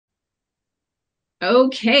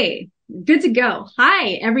Okay, good to go.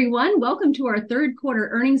 Hi, everyone. Welcome to our third quarter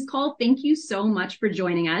earnings call. Thank you so much for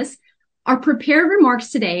joining us. Our prepared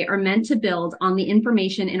remarks today are meant to build on the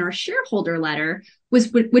information in our shareholder letter,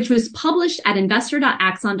 which was published at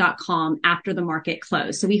investor.axon.com after the market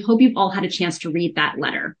closed. So we hope you've all had a chance to read that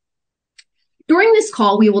letter. During this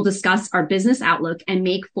call, we will discuss our business outlook and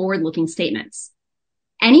make forward-looking statements.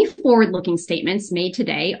 Any forward-looking statements made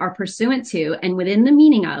today are pursuant to and within the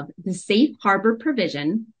meaning of the Safe Harbor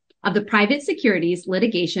provision of the Private Securities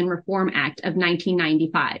Litigation Reform Act of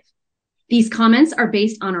 1995. These comments are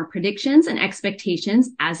based on our predictions and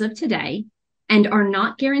expectations as of today and are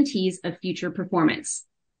not guarantees of future performance.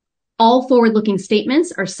 All forward-looking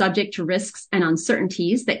statements are subject to risks and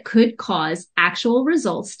uncertainties that could cause actual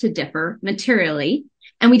results to differ materially,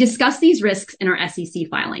 and we discuss these risks in our SEC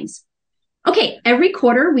filings. Okay, every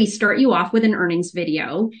quarter we start you off with an earnings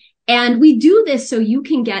video, and we do this so you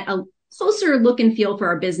can get a closer look and feel for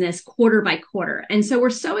our business quarter by quarter. And so we're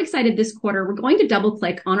so excited this quarter, we're going to double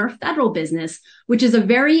click on our federal business, which is a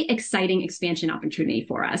very exciting expansion opportunity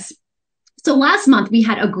for us. So last month we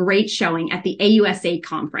had a great showing at the AUSA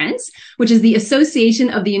conference, which is the Association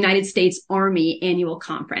of the United States Army annual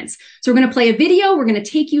conference. So we're going to play a video, we're going to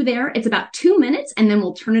take you there. It's about 2 minutes, and then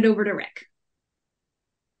we'll turn it over to Rick.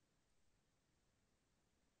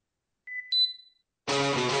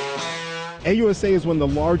 AUSA is one of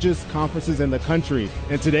the largest conferences in the country,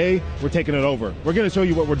 and today we're taking it over. We're going to show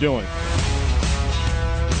you what we're doing.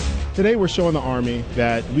 Today we're showing the Army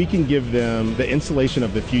that we can give them the installation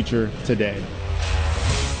of the future today.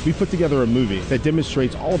 We put together a movie that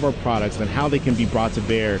demonstrates all of our products and how they can be brought to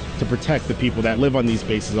bear to protect the people that live on these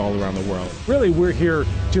bases all around the world. Really, we're here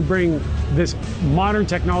to bring this modern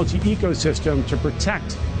technology ecosystem to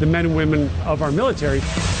protect the men and women of our military.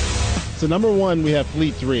 So number one, we have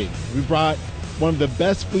Fleet 3. We brought one of the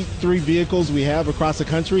best Fleet 3 vehicles we have across the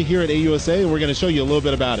country here at AUSA, and we're going to show you a little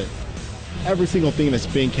bit about it. Every single thing that's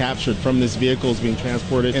being captured from this vehicle is being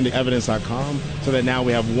transported into evidence.com so that now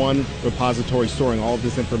we have one repository storing all of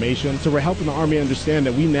this information. So we're helping the Army understand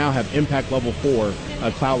that we now have Impact Level 4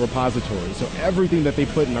 cloud repository. So everything that they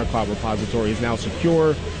put in our cloud repository is now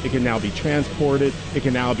secure. It can now be transported. It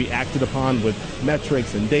can now be acted upon with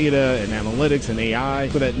metrics and data and analytics and AI,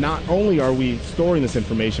 so that not only are we storing this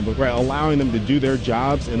information, but we're allowing them to do their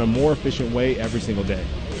jobs in a more efficient way every single day.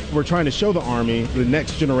 We're trying to show the Army the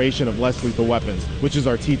next generation of less lethal weapons, which is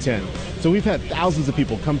our T10. So we've had thousands of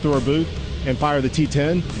people come through our booth and fire the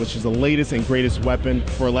T10, which is the latest and greatest weapon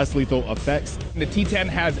for less lethal effects. The T10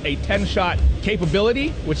 has a 10-shot capability,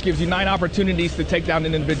 which gives you 9 opportunities to take down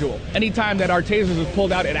an individual. Anytime that our tasers is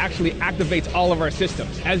pulled out, it actually activates all of our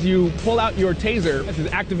systems. As you pull out your taser,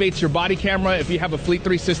 it activates your body camera. If you have a Fleet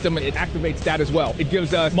 3 system, it activates that as well. It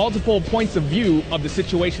gives us multiple points of view of the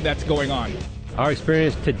situation that's going on. Our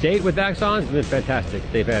experience to date with Axon has been fantastic.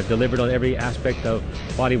 They've delivered on every aspect of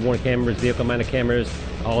body-worn cameras, vehicle-mounted cameras,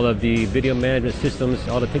 all of the video management systems,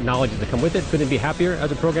 all the technologies that come with it. Couldn't be happier as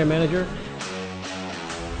a program manager.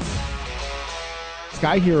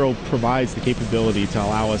 Sky Hero provides the capability to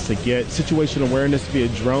allow us to get situation awareness via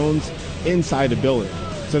drones inside a building,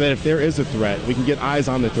 so that if there is a threat, we can get eyes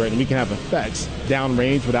on the threat and we can have effects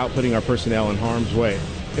downrange without putting our personnel in harm's way.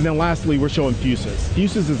 And then lastly, we're showing Fuses.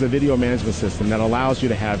 Fuses is a video management system that allows you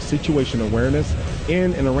to have situation awareness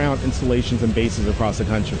in and around installations and bases across the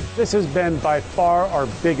country. This has been by far our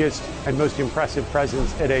biggest and most impressive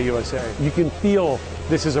presence at AUSA. You can feel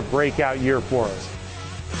this is a breakout year for us.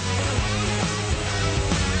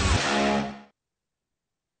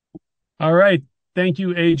 All right. Thank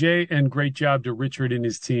you, AJ, and great job to Richard and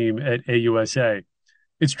his team at AUSA.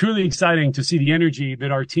 It's truly exciting to see the energy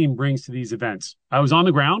that our team brings to these events. I was on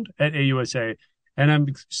the ground at AUSA, and I'm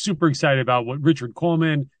super excited about what Richard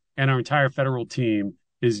Coleman and our entire federal team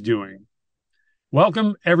is doing.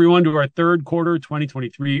 Welcome, everyone, to our third quarter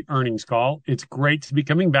 2023 earnings call. It's great to be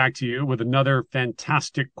coming back to you with another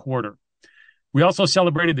fantastic quarter. We also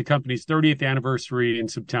celebrated the company's 30th anniversary in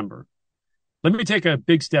September. Let me take a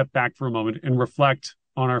big step back for a moment and reflect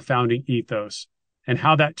on our founding ethos and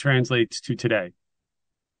how that translates to today.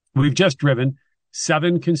 We've just driven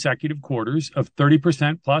 7 consecutive quarters of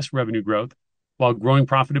 30% plus revenue growth while growing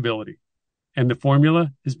profitability. And the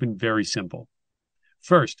formula has been very simple.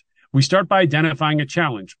 First, we start by identifying a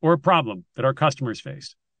challenge or a problem that our customers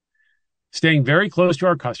face. Staying very close to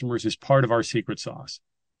our customers is part of our secret sauce.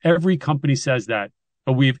 Every company says that,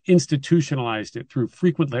 but we've institutionalized it through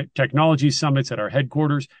frequent technology summits at our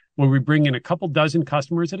headquarters, where we bring in a couple dozen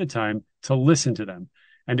customers at a time to listen to them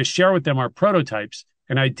and to share with them our prototypes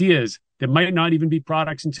and ideas that might not even be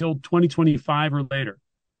products until 2025 or later.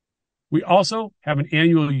 We also have an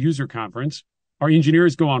annual user conference Our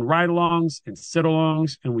engineers go on ride-alongs and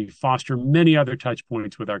sit-alongs, and we foster many other touch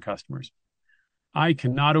points with our customers. I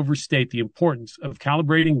cannot overstate the importance of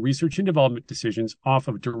calibrating research and development decisions off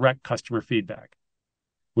of direct customer feedback.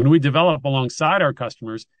 When we develop alongside our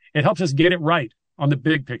customers, it helps us get it right on the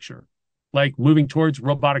big picture, like moving towards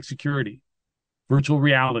robotic security, virtual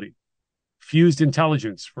reality, fused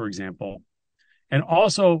intelligence, for example, and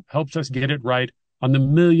also helps us get it right on the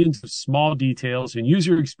millions of small details and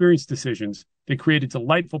user experience decisions that create a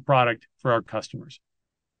delightful product for our customers.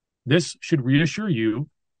 This should reassure you,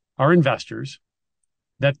 our investors,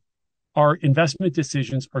 that our investment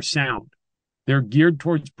decisions are sound. They're geared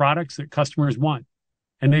towards products that customers want,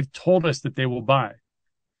 and they've told us that they will buy,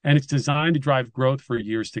 and it's designed to drive growth for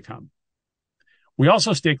years to come. We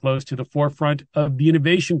also stay close to the forefront of the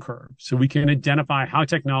innovation curve so we can identify how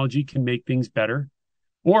technology can make things better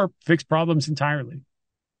or fix problems entirely.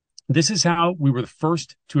 This is how we were the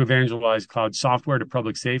first to evangelize cloud software to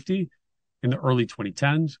public safety in the early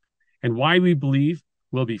 2010s, and why we believe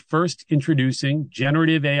we'll be first introducing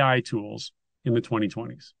generative AI tools in the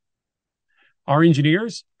 2020s. Our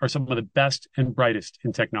engineers are some of the best and brightest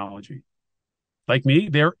in technology. Like me,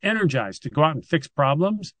 they're energized to go out and fix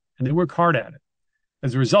problems, and they work hard at it.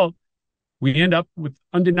 As a result, we end up with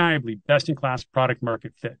undeniably best-in-class product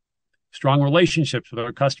market fit, strong relationships with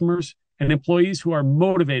our customers, and employees who are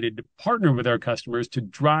motivated to partner with our customers to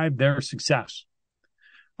drive their success.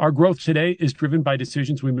 Our growth today is driven by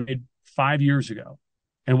decisions we made 5 years ago.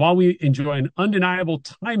 And while we enjoy an undeniable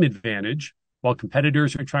time advantage while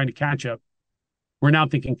competitors are trying to catch up, we're now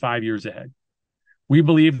thinking 5 years ahead. We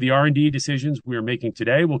believe the R&D decisions we are making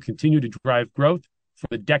today will continue to drive growth for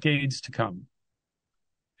the decades to come.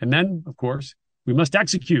 And then, of course, we must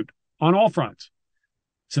execute on all fronts.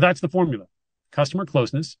 So that's the formula. Customer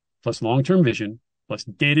closeness plus long-term vision plus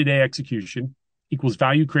day-to-day execution equals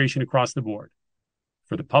value creation across the board.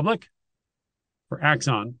 For the public, for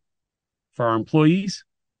Axon, for our employees,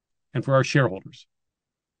 and for our shareholders.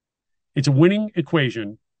 It's a winning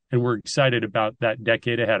equation, and we're excited about that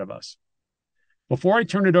decade ahead of us. Before I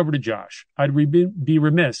turn it over to Josh, I'd be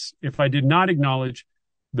remiss if I did not acknowledge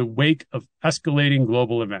the wake of escalating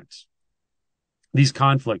global events. These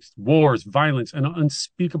conflicts, wars, violence, and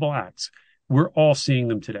unspeakable acts, we're all seeing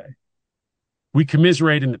them today. We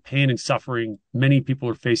commiserate in the pain and suffering many people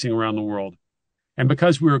are facing around the world. And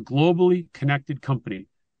because we're a globally connected company,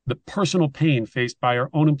 the personal pain faced by our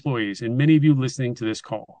own employees and many of you listening to this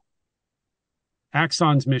call.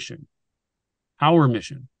 Axon's mission, our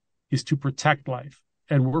mission, is to protect life,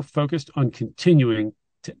 and we're focused on continuing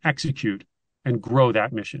to execute and grow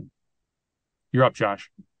that mission. You're up,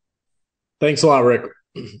 Josh. Thanks a lot, Rick.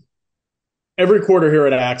 Every quarter here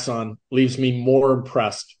at Axon leaves me more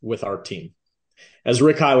impressed with our team. As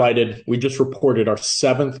Rick highlighted, we just reported our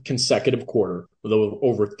 7th consecutive quarter with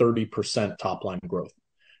over 30% top-line growth.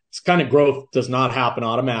 This kind of growth does not happen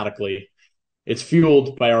automatically. It's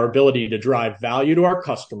fueled by our ability to drive value to our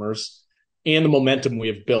customers and the momentum we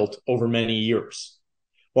have built over many years.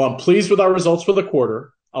 While I'm pleased with our results for the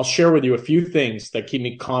quarter, I'll share with you a few things that keep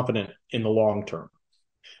me confident in the long term.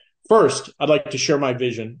 First, I'd like to share my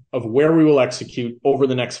vision of where we will execute over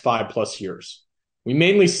the next 5+ years. We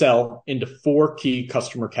mainly sell into 4 key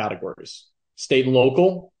customer categories: state and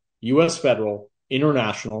local, U.S. federal,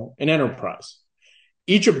 international, and enterprise.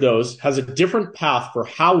 Each of those has a different path for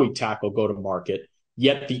how we tackle go-to-market,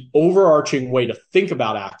 yet the overarching way to think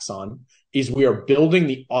about Axon is we are building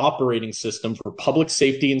the operating system for public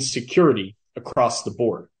safety and security across the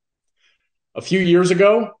board. A few years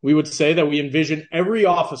ago, we would say that we envision every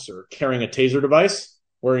officer carrying a TASER device,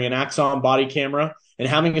 wearing an Axon body camera, and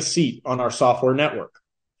having a seat on our software network.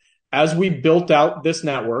 As we built out this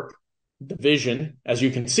network, the vision, as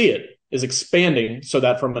you can see it, is expanding so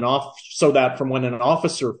that from when an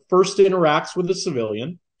officer first interacts with a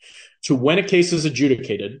civilian to when a case is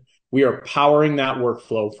adjudicated, we are powering that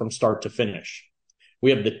workflow from start to finish. We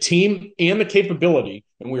have the team and the capability,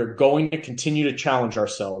 and we are going to continue to challenge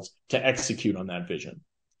ourselves to execute on that vision.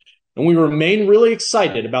 And we remain really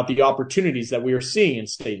excited about the opportunities that we are seeing in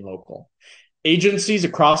state and local. Agencies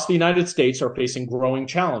across the United States are facing growing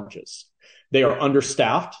challenges. They are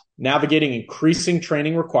understaffed, navigating increasing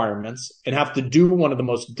training requirements, and have to do one of the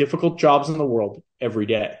most difficult jobs in the world every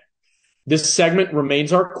day. This segment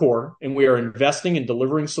remains our core, and we are investing in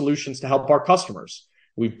delivering solutions to help our customers.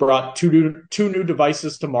 We've brought two new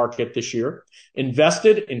devices to market this year,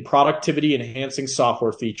 invested in productivity-enhancing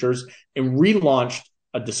software features, and relaunched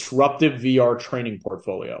a disruptive VR training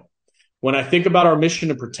portfolio. When I think about our mission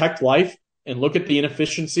to protect life and look at the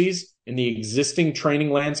inefficiencies in the existing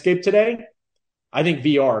training landscape today, I think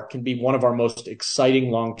VR can be one of our most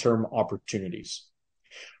exciting long-term opportunities.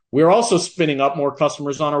 We're also spinning up more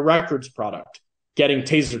customers on our records product, getting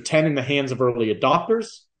TASER 10 in the hands of early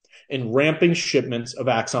adopters, and ramping shipments of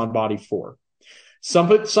Axon Body 4.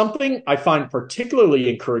 Something I find particularly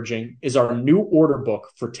encouraging is our new order book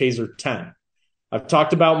for TASER 10. I've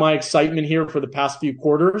talked about my excitement here for the past few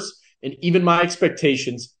quarters, and even my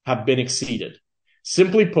expectations have been exceeded.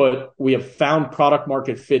 Simply put, we have found product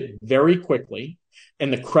market fit very quickly,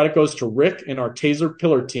 and the credit goes to Rick and our TASER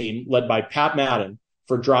Pillar team led by Pat Madden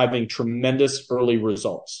for driving tremendous early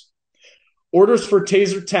results. Orders for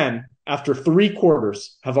TASER 10 after 3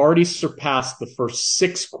 quarters have already surpassed the first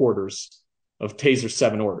 6 quarters of TASER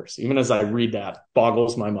 7 orders. Even as I read that,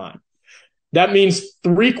 boggles my mind. That means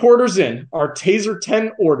 3 quarters in, our TASER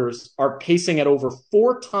 10 orders are pacing at over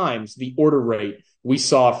 4 times the order rate we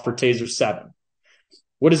saw for TASER 7.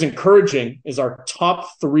 What is encouraging is our top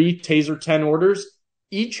 3 TASER 10 orders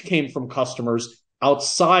each came from customers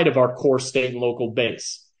outside of our core state and local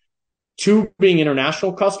base, 2 being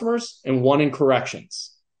international customers and 1 in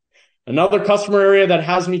corrections. Another customer area that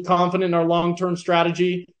has me confident in our long-term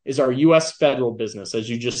strategy is our U.S. federal business, as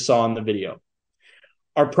you just saw in the video.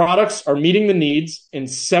 Our products are meeting the needs in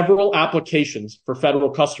several applications for federal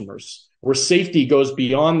customers, where safety goes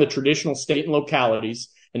beyond the traditional state and localities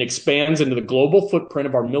and expands into the global footprint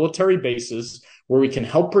of our military bases, where we can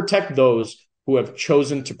help protect those who have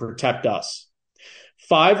chosen to protect us.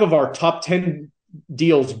 5 of our top 10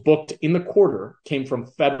 deals booked in the quarter came from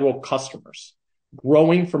federal customers,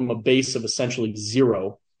 growing from a base of essentially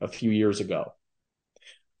 0 a few years ago.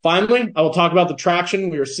 Finally, I will talk about the traction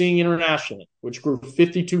we are seeing internationally, which grew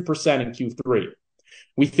 52% in Q3.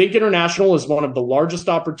 We think international is one of the largest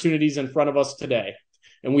opportunities in front of us today,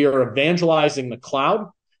 and we are evangelizing the cloud,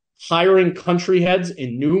 hiring country heads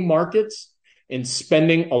in new markets, and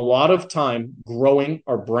spending a lot of time growing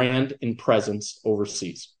our brand and presence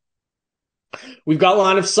overseas. We've got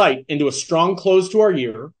line of sight into a strong close to our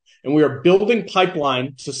year, and we are building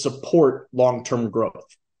pipeline to support long-term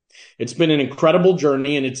growth. It's been an incredible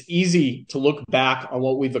journey, and it's easy to look back on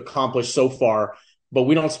what we've accomplished so far, but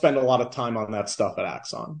we don't spend a lot of time on that stuff at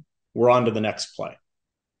Axon. We're on to the next play.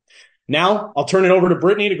 Now, I'll turn it over to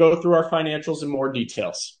Brittany to go through our financials in more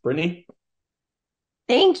details. Brittany?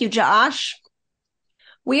 Thank you, Josh.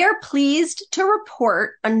 We are pleased to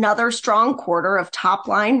report another strong quarter of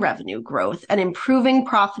top-line revenue growth and improving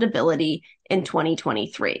profitability in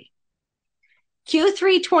 2023.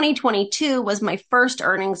 Q3 2022 was my first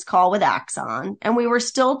earnings call with Axon, and we were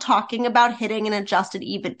still talking about hitting an adjusted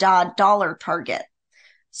EBITDA dollar target.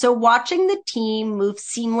 So watching the team move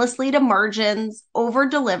seamlessly to margins,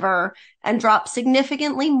 over-deliver, and drop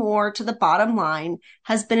significantly more to the bottom line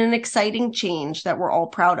has been an exciting change that we're all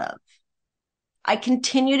proud of. I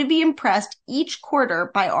continue to be impressed each quarter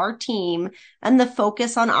by our team and the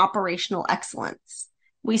focus on operational excellence.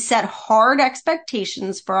 We set hard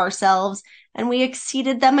expectations for ourselves, and we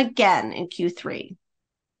exceeded them again in Q3.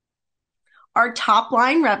 Our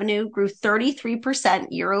top-line revenue grew 33%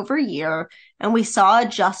 year over year, and we saw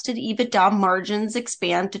adjusted EBITDA margins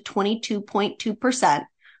expand to 22.2%,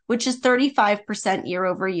 which is 35%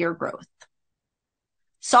 year-over-year growth.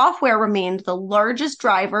 Software remained the largest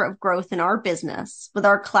driver of growth in our business, with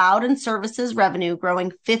our cloud and services revenue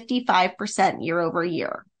growing 55%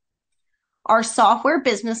 year-over-year. Our software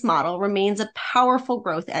business model remains a powerful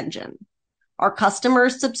growth engine. Our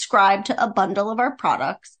customers subscribe to a bundle of our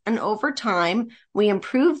products, and over time, we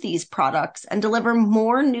improve these products and deliver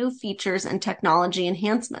more new features and technology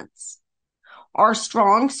enhancements. Our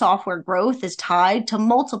strong software growth is tied to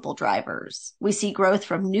multiple drivers. We see growth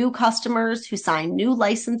from new customers who sign new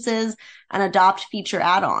licenses and adopt feature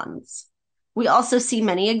add-ons. We also see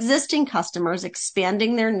many existing customers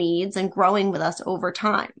expanding their needs and growing with us over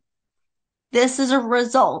time. This is a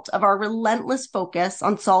result of our relentless focus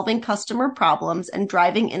on solving customer problems and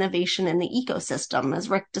driving innovation in the ecosystem, as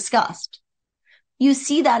Rick discussed. You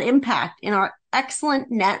see that impact in our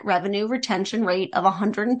excellent net revenue retention rate of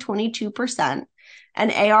 122%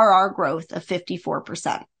 and ARR growth of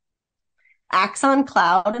 54%. Axon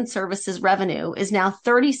Cloud and Services revenue is now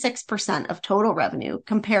 36% of total revenue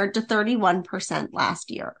compared to 31%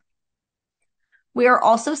 last year. We are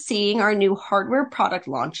also seeing our new hardware product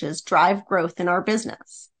launches drive growth in our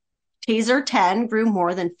business. TASER 10 grew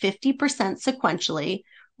more than 50% sequentially,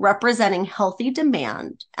 representing healthy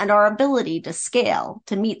demand and our ability to scale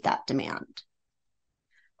to meet that demand.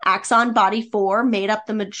 Axon Body 4 made up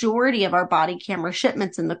the majority of our body camera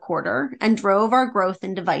shipments in the quarter and drove our growth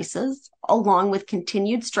in devices, along with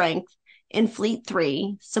continued strength in Fleet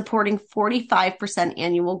 3, supporting 45%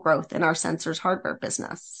 annual growth in our sensors hardware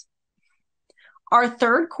business. Our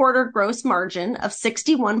third quarter gross margin of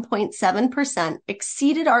 61.7%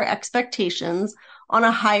 exceeded our expectations on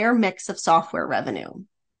a higher mix of software revenue.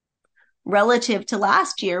 Relative to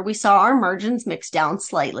last year, we saw our margins mix down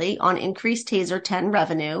slightly on increased TASER 10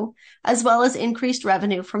 revenue, as well as increased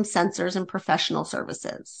revenue from sensors and professional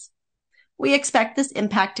services. We expect this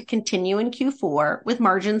impact to continue in Q4, with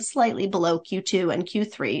margins slightly below Q2 and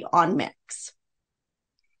Q3 on mix.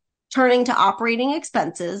 Turning to operating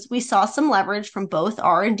expenses, we saw some leverage from both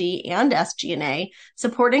R&D and SG&A,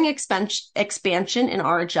 supporting expansion in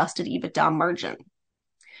our adjusted EBITDA margin.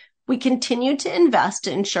 We continue to invest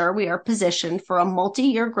to ensure we are positioned for a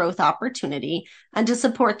multi-year growth opportunity and to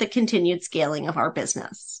support the continued scaling of our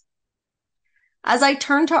business. As I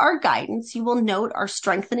turn to our guidance, you will note our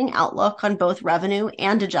strengthening outlook on both revenue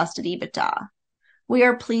and adjusted EBITDA. We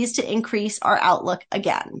are pleased to increase our outlook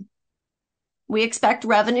again. We expect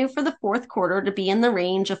revenue for the fourth quarter to be in the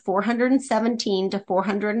range of $417 to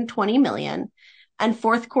 $420 million, and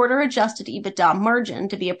fourth quarter adjusted EBITDA margin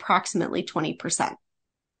to be approximately 20%.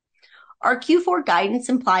 Our Q4 guidance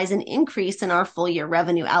implies an increase in our full year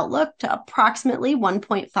revenue outlook to approximately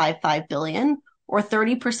 $1.55 billion, or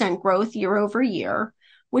 30% growth year over year,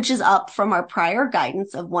 which is up from our prior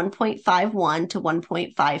guidance of $1.51 to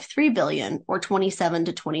 $1.53 billion, or 27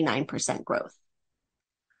 to 29% growth.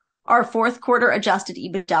 Our fourth quarter adjusted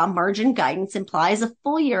EBITDA margin guidance implies a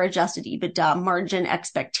full year adjusted EBITDA margin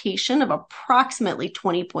expectation of approximately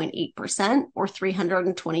 20.8%, or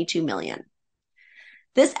 $322 million.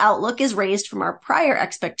 This outlook is raised from our prior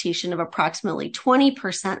expectation of approximately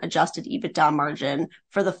 20% adjusted EBITDA margin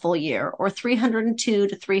for the full year, or $302 to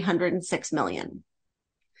 $306 million.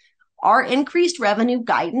 Our increased revenue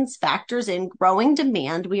guidance factors in growing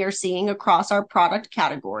demand we are seeing across our product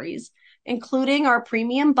categories, including our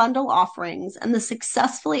premium bundle offerings and the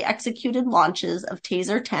successfully executed launches of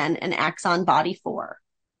TASER 10 and Axon Body 4.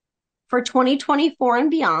 For 2024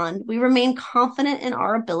 and beyond, we remain confident in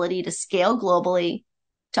our ability to scale globally,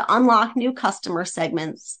 to unlock new customer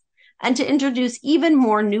segments, and to introduce even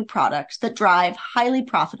more new products that drive highly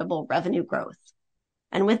profitable revenue growth.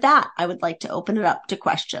 And with that, I would like to open it up to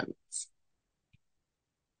questions.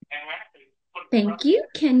 Thank you.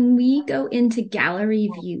 Can we go into gallery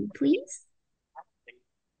view, please?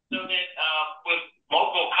 So that with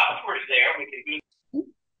multiple customers there, we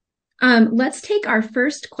can do. Let's take our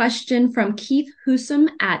first question from Keith Husum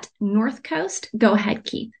at North Coast. Go ahead,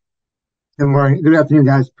 Keith. Good morning. Good afternoon,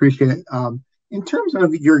 guys. Appreciate it. In terms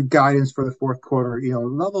of your guidance for the fourth quarter,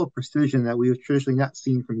 level of precision that we've traditionally not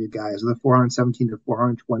seen from you guys, the 417 to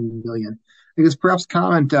 420 million. I guess perhaps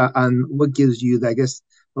comment on what gives you, I guess,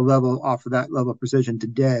 the level off of that level of precision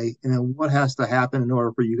today, and then what has to happen in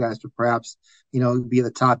order for you guys to perhaps, be at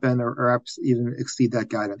the top end or perhaps even exceed that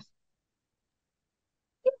guidance.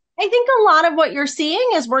 I think a lot of what you're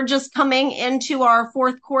seeing is we're just coming into our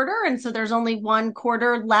fourth quarter, and so there's only one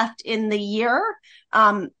quarter left in the year.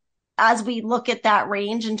 As we look at that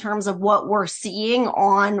range in terms of what we're seeing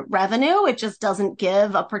on revenue, it just doesn't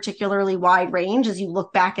give a particularly wide range as you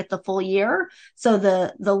look back at the full year. So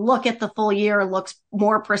the look at the full year looks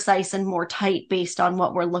more precise and more tight based on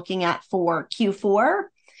what we're looking at for Q4.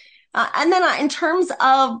 And then in terms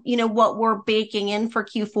of, what we're baking in for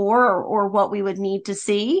Q4 or what we would need to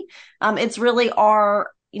see, it's really our,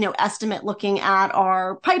 estimate looking at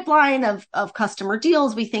our pipeline of customer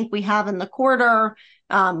deals we think we have in the quarter.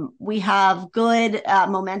 We have good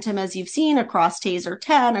momentum, as you've seen, across TASER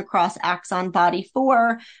 10, across Axon Body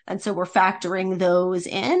 4. And so we're factoring those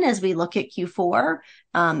in as we look at Q4,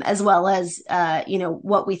 as well as,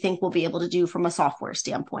 what we think we'll be able to do from a software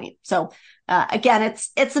standpoint. So again,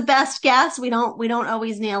 it's the best guess. We don't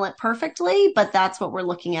always nail it perfectly, but that's what we're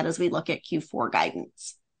looking at as we look at Q4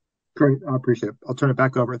 guidance. Great. I appreciate it. I'll turn it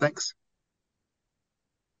back over. Thanks.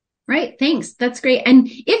 Right. Thanks. That's great. And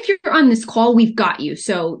if you're on this call, we've got you.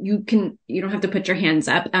 So you don't have to put your hands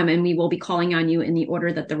up, and we will be calling on you in the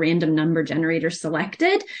order that the random number generator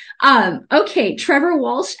selected. Okay. Trevor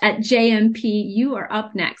Walsh at JMP, you are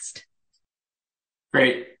up next.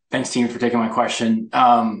 Great. Thanks, team, for taking my question.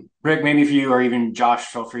 Rick, maybe if you or even Josh,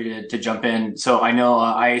 feel free to jump in. So I know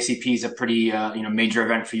IACP is a pretty major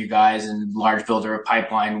event for you guys and large builder of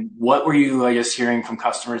pipeline. What were you, hearing from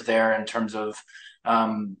customers there in terms of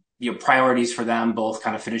priorities for them, both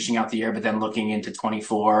kind of finishing out the year, but then looking into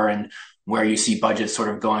 24 and where you see budgets sort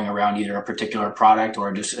of going around either a particular product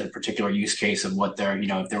or just a particular use case of what they're,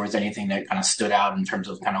 if there was anything that kind of stood out in terms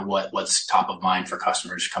of kind of what's top of mind for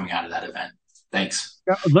customers coming out of that event. Thanks.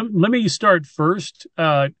 Let me start first.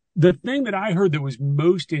 The thing that I heard that was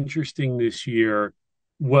most interesting this year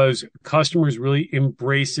was customers really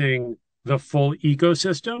embracing the full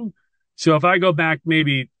ecosystem. So if I go back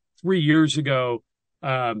maybe 3 years ago,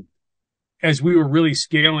 um, as we were really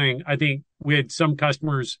scaling, I think we had some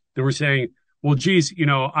customers that were saying, well, geez,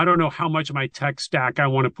 I don't know how much of my tech stack I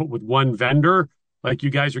want to put with one vendor. Like you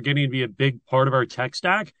guys are getting to be a big part of our tech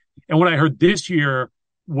stack. And what I heard this year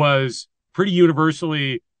was pretty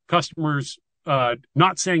universally customers,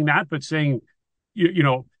 not saying that, but saying,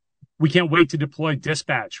 we can't wait to deploy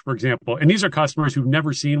dispatch, for example. And these are customers who've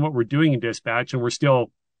never seen what we're doing in dispatch, and we're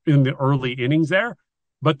still in the early innings there.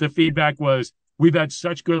 But the feedback was, we've had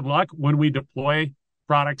such good luck when we deploy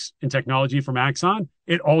products and technology from Axon.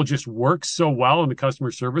 It all just works so well, and the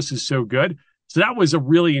customer service is so good. So that was a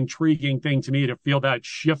really intriguing thing to me, to feel that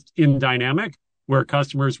shift in dynamic where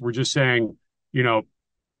customers were just saying,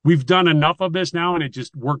 we've done enough of this now, and it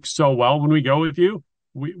just works so well when we go with you.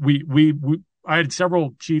 I had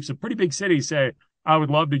several chiefs of pretty big cities say, I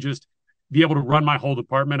would love to just be able to run my whole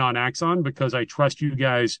department on Axon because I trust you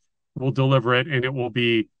guys will deliver it, and it will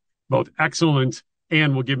be both excellent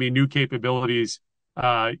and will give me new capabilities,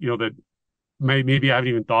 that maybe I haven't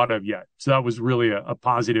even thought of yet. So that was really a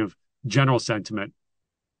positive general sentiment.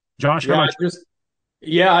 Josh, how much?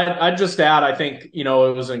 I'd just add, I think, it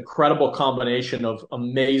was an incredible combination of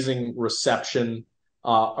amazing reception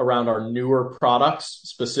around our newer products,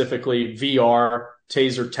 specifically VR,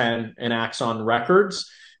 Taser 10, and Axon Records.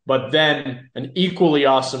 But then an equally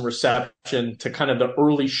awesome reception to kind of the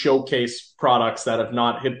early showcase products that have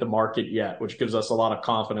not hit the market yet, which gives us a lot of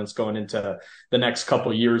confidence going into the next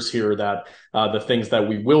couple of years here that the things that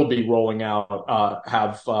we will be rolling out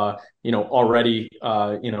have already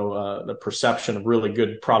the perception of really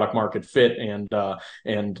good product market fit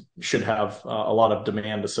and should have a lot of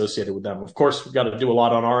demand associated with them. Of course, we've got to do a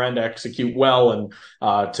lot on our end to execute well and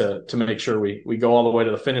to make sure we go all the way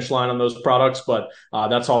to the finish line on those products. But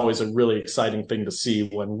that's always a really exciting thing to see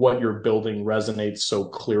when what you're building resonates so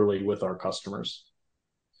clearly with our customers.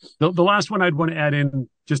 The last one I'd want to add in,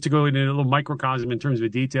 just to go into a little microcosm in terms of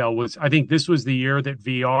detail, was I think this was the year that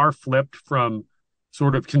VR flipped from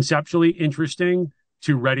sort of conceptually interesting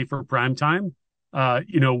to ready for prime time.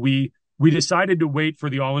 We decided to wait for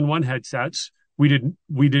the all-in-one headsets. We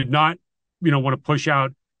did not, want to push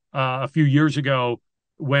out a few years ago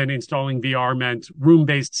when installing VR meant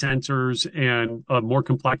room-based sensors and more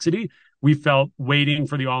complexity. We felt waiting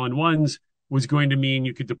for the all-in-ones was going to mean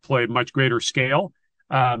you could deploy at much greater scale.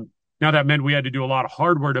 Now that meant we had to do a lot of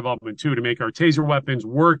hardware development too to make our taser weapons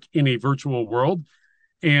work in a virtual world.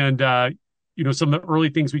 And, some of the early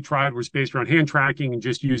things we tried was based around hand tracking and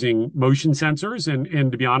just using motion sensors.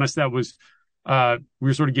 And to be honest, that was, we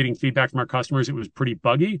were sort of getting feedback from our customers. It was pretty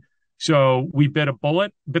buggy. So we bit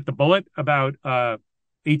the bullet about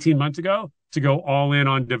 18 months ago to go all in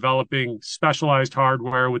on developing specialized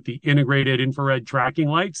hardware with the integrated infrared tracking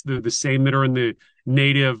lights, the same that are in the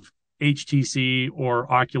native HTC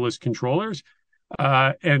or Oculus controllers.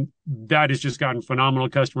 And that has just gotten phenomenal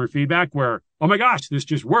customer feedback where, oh my gosh, this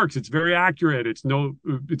just works. It's very accurate. It's no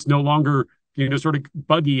longer, sort of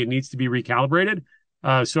buggy. It needs to be recalibrated.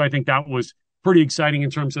 So I think that was pretty exciting in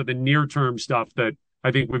terms of the near term stuff that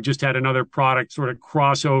I think we've just had another product sort of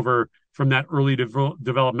crossover from that early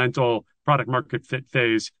developmental product market fit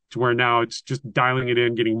phase to where now it's just dialing it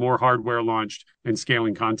in, getting more hardware launched and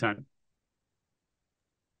scaling content.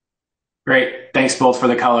 Great. Thanks both for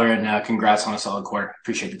the color and congrats on a solid quarter.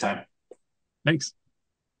 Appreciate the time. Thanks.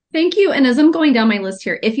 Thank you. And as I'm going down my list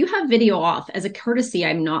here, if you have video off, as a courtesy,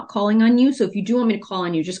 I'm not calling on you. So if you do want me to call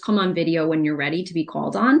on you, just come on video when you're ready to be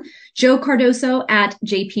called on. Joe Cardoso at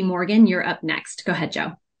JP Morgan, you're up next. Go ahead,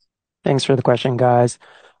 Joe. Thanks for the question, guys.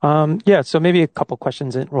 So maybe a couple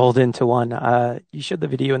questions rolled into one. You showed the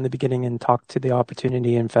video in the beginning and talked to the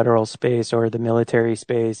opportunity in federal space or the military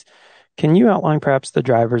space. Can you outline perhaps the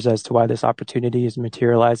drivers as to why this opportunity is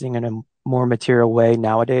materializing in a more material way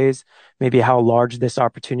nowadays? Maybe how large this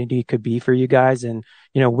opportunity could be for you guys and,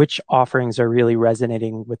 which offerings are really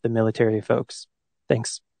resonating with the military folks?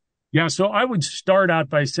 Thanks. Yeah, so I would start out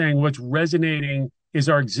by saying what's resonating is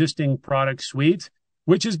our existing product suite,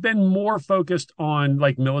 which has been more focused on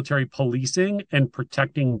like military policing and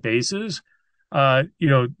protecting bases.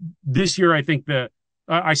 This year, I think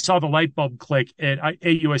I saw the light bulb click at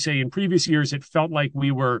AUSA. In previous years, it felt like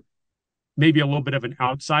we were maybe a little bit of an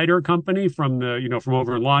outsider company from from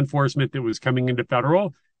over in law enforcement that was coming into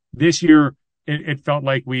federal. This year, it felt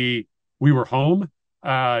like we were home.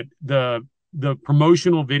 The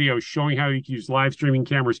promotional video showing how you can use live streaming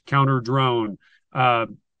cameras, counter drone,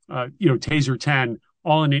 Taser 10,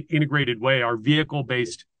 all in an integrated way. Our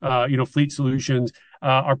vehicle-based, fleet solutions,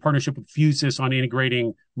 our partnership with Fusus on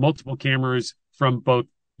integrating multiple cameras from both,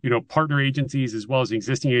 partner agencies as well as the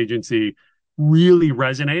existing agency really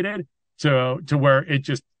resonated. to where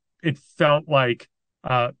it felt like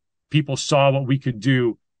people saw what we could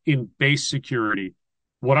do in base security.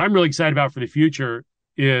 What I'm really excited about for the future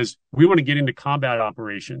is we want to get into combat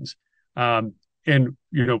operations. And,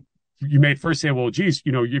 you may first say, well, geez,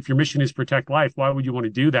 if your mission is protect life, why would you want to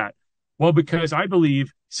do that? Well, because I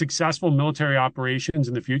believe successful military operations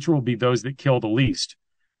in the future will be those that kill the least,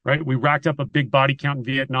 right? We racked up a big body count in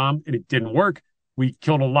Vietnam and it didn't work. We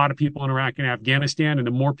killed a lot of people in Iraq and Afghanistan, and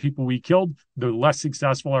the more people we killed, the less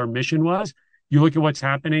successful our mission was. You look at what's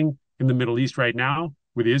happening in the Middle East right now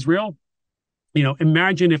with Israel.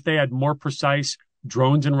 Imagine if they had more precise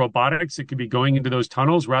drones and robotics that could be going into those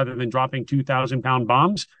tunnels rather than dropping 2,000-pound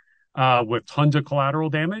bombs with tons of collateral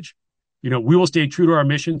damage. We will stay true to our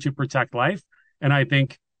mission to protect life. And I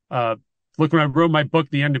think, look, when I wrote my book,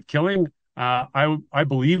 The End of Killing, I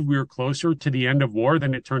believe we were closer to the end of war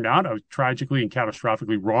than it turned out. I was tragically and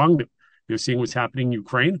catastrophically wrong, seeing what's happening in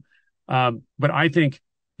Ukraine. But I think,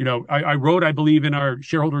 I wrote, I believe, in our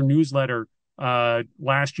shareholder newsletter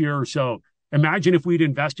last year or so, imagine if we'd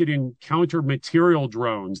invested in counter material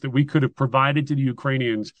drones that we could have provided to the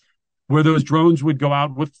Ukrainians, where those drones would go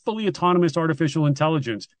out with fully autonomous artificial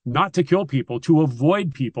intelligence, not to kill people, to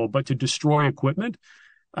avoid people, but to destroy equipment.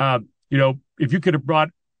 If you could have brought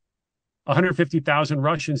 150,000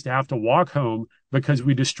 Russians to have to walk home because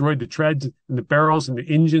we destroyed the treads and the barrels and the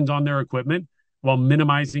engines on their equipment while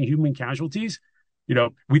minimizing human casualties, we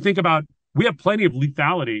have plenty of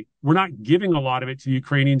lethality. We're not giving a lot of it to the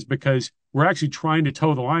Ukrainians because we're actually trying to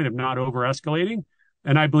toe the line of not over-escalating.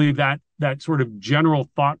 And I believe that sort of general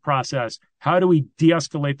thought process, how do we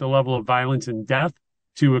de-escalate the level of violence and death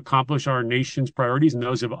to accomplish our nation's priorities and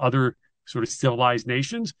those of other sort of civilized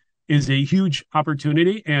nations, is a huge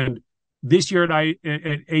opportunity. And this year at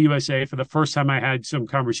AUSA, for the first time, I had some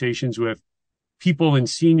conversations with people in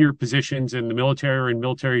senior positions in the military or in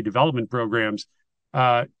military development programs.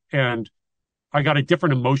 And I got a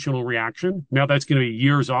different emotional reaction. Now that's going to be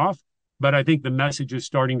years off, but I think the message is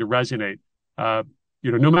starting to resonate.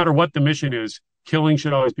 No matter what the mission is, killing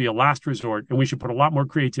should always be a last resort, and we should put a lot more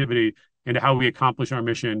creativity into how we accomplish our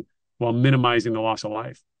mission while minimizing the loss of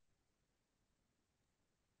life.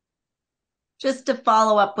 Just to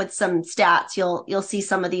follow up with some stats, you'll see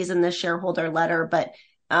some of these in the shareholder letter, but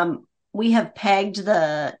we have pegged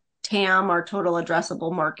the TAM, our total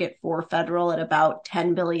addressable market for federal, at about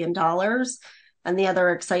 $10 billion. And the other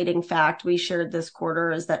exciting fact we shared this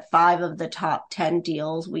quarter is that 5 of the top 10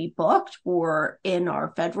 deals we booked were in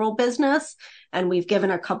our federal business. And we've given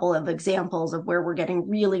a couple of examples of where we're getting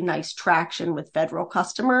really nice traction with federal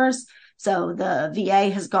customers. So the VA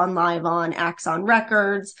has gone live on Axon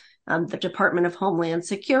records. The Department of Homeland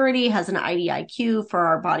Security has an IDIQ for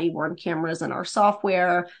our body-worn cameras and our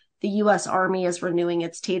software. The U.S. Army is renewing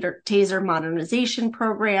its TASER modernization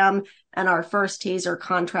program, and our first TASER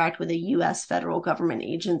contract with a U.S. federal government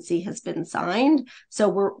agency has been signed. So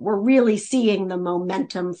we're really seeing the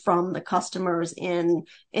momentum from the customers in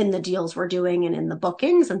the deals we're doing and in the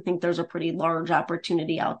bookings, and think there's a pretty large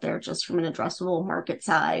opportunity out there just from an addressable market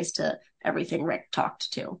size to everything Rick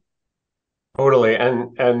talked to. Totally.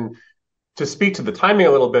 And to speak to the timing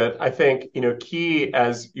a little bit, I think, key,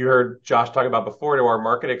 as you heard Josh talk about before, to our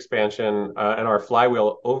market expansion and our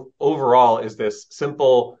flywheel overall is this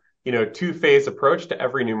simple, two-phase approach to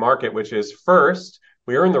every new market, which is first,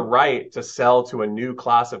 we earn the right to sell to a new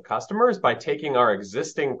class of customers by taking our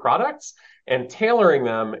existing products and tailoring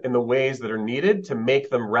them in the ways that are needed to make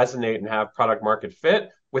them resonate and have product market fit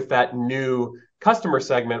with that new customer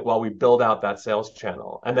segment while we build out that sales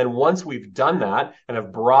channel. And then once we've done that and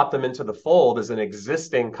have brought them into the fold as an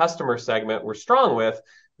existing customer segment we're strong with,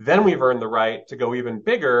 then we've earned the right to go even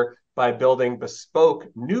bigger by building bespoke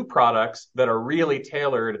new products that are really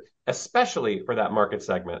tailored, especially for that market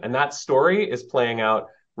segment. And that story is playing out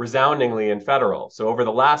resoundingly in federal. So over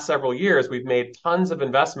the last several years, we've made tons of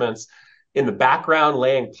investments in the background,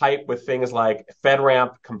 laying pipe with things like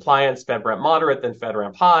FedRAMP compliance, FedRAMP moderate, then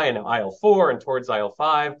FedRAMP high, and IL4 and towards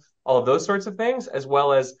IL5, all of those sorts of things, as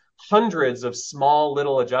well as hundreds of small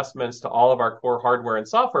little adjustments to all of our core hardware and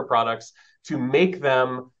software products to make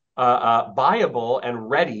them viable and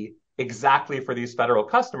ready exactly for these federal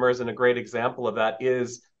customers. And a great example of that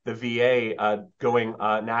is the VA going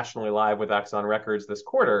nationally live with Axon records this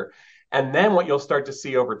quarter. And then what you'll start to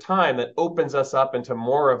see over time that opens us up into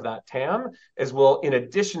more of that TAM is in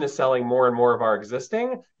addition to selling more and more of our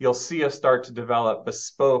existing, you'll see us start to develop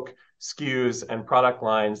bespoke SKUs and product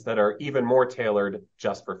lines that are even more tailored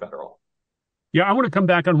just for federal. Yeah, I want to come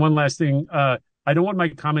back on one last thing. I don't want my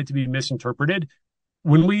comment to be misinterpreted.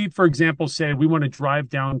 When we, for example, say we want to drive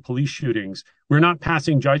down police shootings, we're not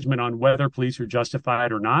passing judgment on whether police are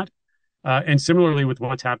justified or not. And similarly with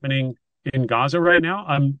what's happening in Gaza right now,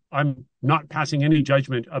 I'm not passing any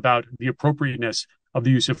judgment about the appropriateness of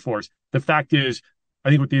the use of force. The fact is, I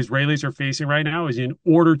think what the Israelis are facing right now is in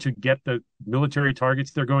order to get the military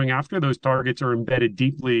targets they're going after, those targets are embedded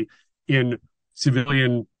deeply in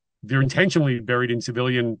civilian, they're intentionally buried in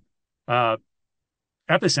civilian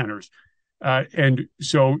epicenters. And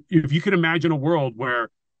so if you could imagine a world where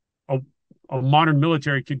a modern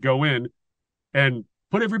military could go in and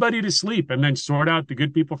put everybody to sleep and then sort out the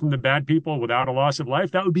good people from the bad people without a loss of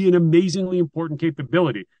life, that would be an amazingly important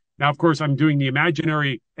capability. Now, of course, I'm doing the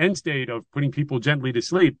imaginary end state of putting people gently to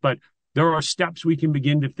sleep, but there are steps we can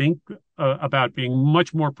begin to think about being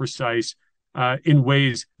much more precise in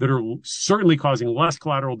ways that are certainly causing less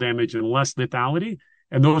collateral damage and less lethality.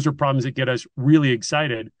 And those are problems that get us really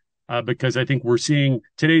excited because I think we're seeing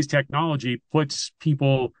today's technology puts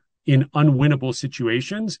people in unwinnable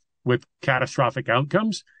situations with catastrophic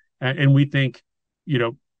outcomes. And we think,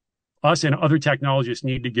 us and other technologists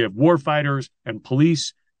need to give warfighters and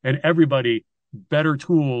police and everybody better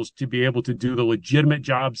tools to be able to do the legitimate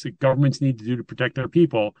jobs that governments need to do to protect their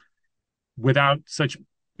people without such,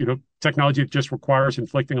 technology that just requires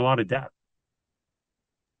inflicting a lot of death.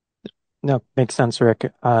 No, makes sense,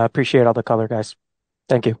 Rick. Appreciate all the color, guys.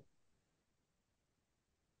 Thank you.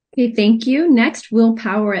 Okay, thank you. Next, Will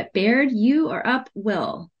Power at Baird. You are up,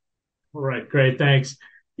 Will. All right, great, thanks.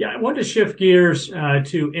 Yeah, I want to shift gears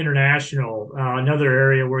to international, another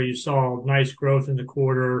area where you saw nice growth in the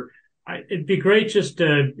quarter. It'd be great just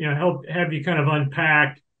to have you kind of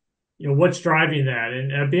unpack what's driving that,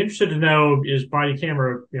 and I'd be interested to know, is body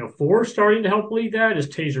camera 4 starting to help lead that? Is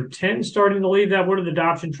Taser 10 starting to lead that? What do the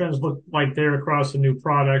adoption trends look like there across the new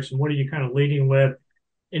products, and what are you kind of leading with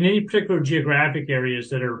in any particular geographic areas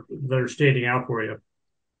that are standing out for you?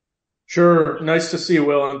 Sure. Nice to see you,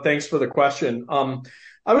 Will, and thanks for the question.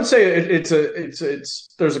 I would say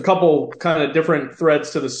there's a couple kind of different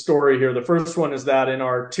threads to the story here. The first one is that in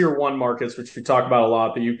our tier 1 markets, which we talk about a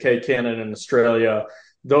lot, the UK, Canada, and Australia,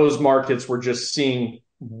 those markets were just seeing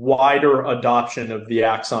wider adoption of the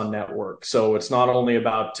Axon network. So it's not only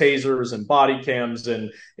about tasers and body cams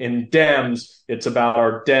and DEMS, it's about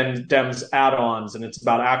our DEMS add-ons, and it's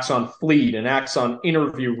about Axon Fleet and Axon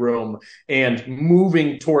Interview Room and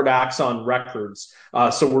moving toward Axon Records.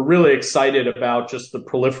 So we're really excited about just the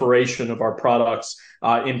proliferation of our products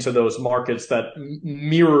into those markets that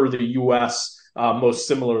mirror the US most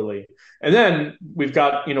similarly. And then we've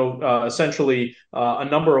got, essentially a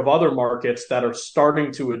number of other markets that are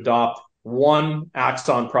starting to adopt one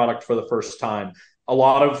Axon product for the first time. A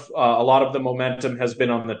lot of the momentum has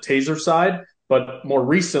been on the Taser side, but more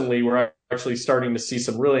recently, we're actually starting to see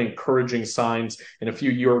some really encouraging signs in a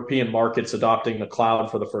few European markets adopting the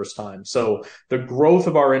cloud for the first time. So the growth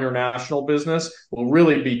of our international business will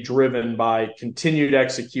really be driven by continued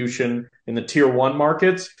execution in the tier 1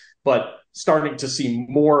 markets, but starting to see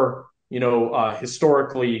more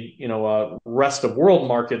historically, rest of world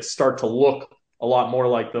markets start to look a lot more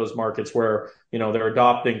like those markets where, they're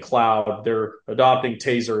adopting cloud, they're adopting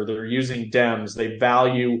Taser, they're using DEMS, they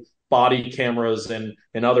value body cameras and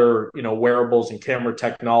other, wearables and camera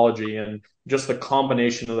technology. And just the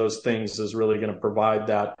combination of those things is really going to provide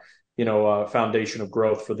that, foundation of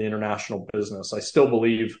growth for the international business. I still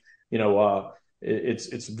believe,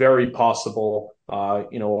 it's very possible,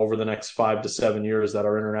 over the next 5 to 7 years that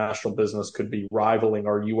our international business could be rivaling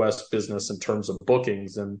our U.S. business in terms of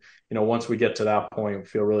bookings. And, once we get to that point, we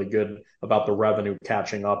feel really good about the revenue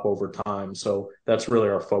catching up over time. So that's really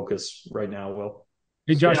our focus right now, Will.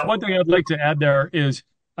 Hey, Josh, one thing I'd like to add there is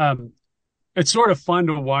it's sort of fun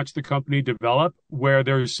to watch the company develop where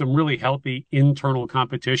there's some really healthy internal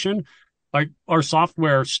competition. Like our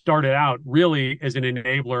software started out really as an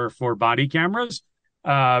enabler for body cameras.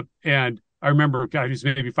 And I remember, it was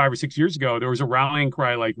maybe 5 or 6 years ago, there was a rallying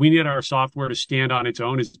cry, like we need our software to stand on its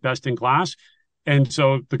own as best in class. And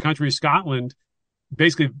so the country of Scotland,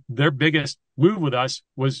 basically their biggest move with us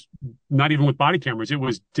was not even with body cameras. It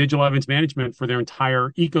was digital evidence management for their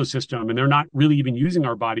entire ecosystem. And they're not really even using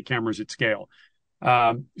our body cameras at scale.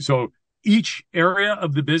 So each area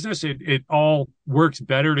of the business, it all works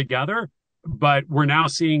better together. But we're now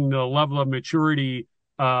seeing the level of maturity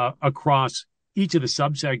across each of the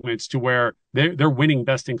subsegments to where they're winning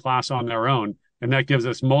best in class on their own. And that gives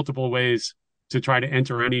us multiple ways to try to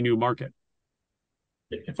enter any new market.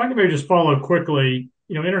 If I could maybe just follow quickly,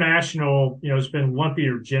 international, has been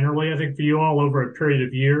lumpier generally, I think, for you all over a period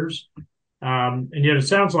of years. And yet it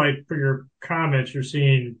sounds like for your comments, you're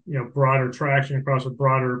seeing, broader traction across a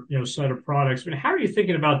broader, set of products. But how are you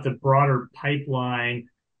thinking about the broader pipeline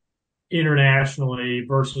internationally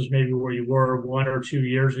versus maybe where you were 1 or 2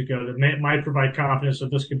 years ago that might provide confidence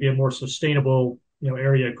that this could be a more sustainable,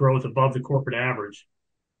 area of growth above the corporate average?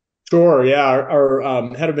 Sure. Yeah.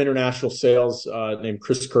 Our head of international sales, named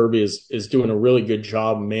Chris Kirby, is doing a really good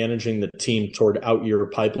job managing the team toward out year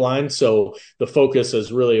pipeline. So the focus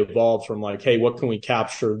has really evolved from like, hey, what can we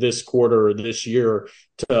capture this quarter or this year,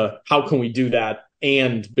 to how can we do that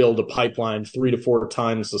and build a pipeline 3 to 4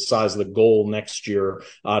 times the size of the goal next year,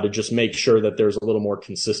 to just make sure that there's a little more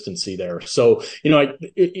consistency there. So,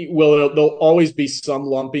 there'll always be some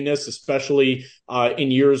lumpiness, especially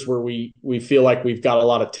in years where we feel like we've got a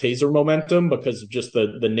lot of TASER momentum because of just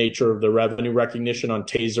the nature of the revenue recognition on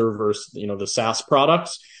TASER versus, the SaaS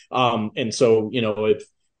products. And so,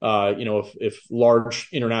 if large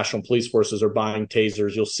international police forces are buying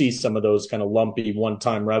TASERs, you'll see some of those kind of lumpy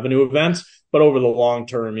one-time revenue events. But over the long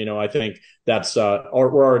term, I think that's we're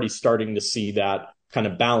already starting to see that kind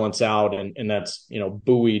of balance out, and that's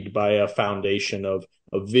buoyed by a foundation of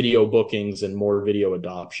video bookings and more video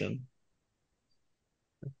adoption.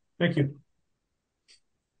 Thank you.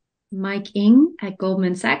 Mike Ng at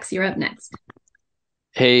Goldman Sachs, you're up next.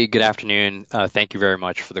 Hey, good afternoon. Thank you very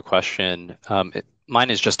much for the question. Mine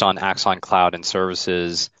is just on Axon Cloud and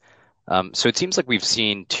Services. So it seems like we've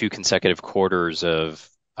seen 2 consecutive quarters of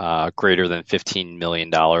greater than $15 million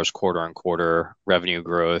quarter on quarter revenue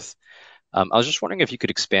growth. I was just wondering if you could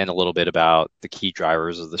expand a little bit about the key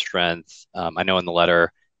drivers of the strength. I know in the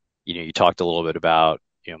letter, you talked a little bit about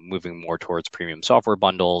moving more towards premium software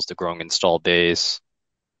bundles, the growing install base.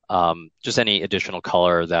 Just any additional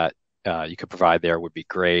color that you could provide there would be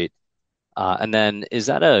great. And then is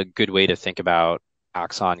that a good way to think about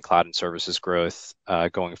Axon Cloud and Services growth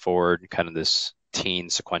going forward, kind of this teen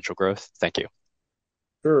sequential growth? Thank you.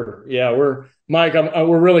 Sure. Yeah, we're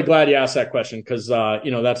really glad you asked that question because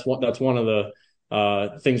that's one of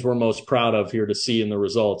the things we're most proud of here to see in the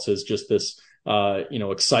results is just this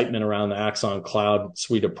excitement around the Axon Cloud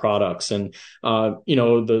suite of products. And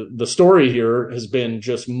the story here has been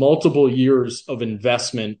just multiple years of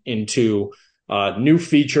investment into new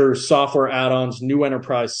features, software add-ons, new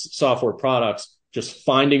enterprise software products, just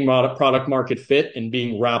finding product market fit and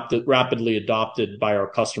being rapidly adopted by our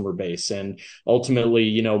customer base. And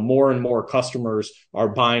ultimately, more and more customers are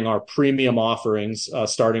buying our premium offerings,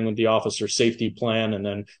 starting with the officer safety plan and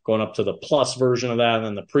then going up to the plus version of that and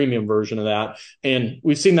then the premium version of that. And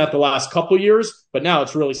we've seen that the last couple of years, but now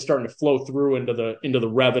it's really starting to flow through into the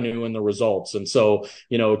revenue and the results. And so,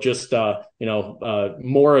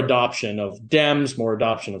 more adoption of DEMS, more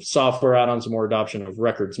adoption of software add-ons, more adoption of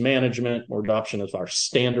records management, more adoption of our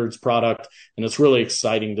standards product. And it's really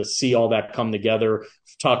exciting to see all that come together.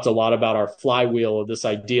 We've talked a lot about our flywheel of this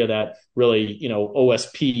idea that really,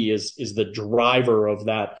 OSP is the driver of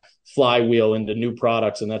that flywheel into new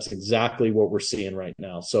products. And that's exactly what we're seeing right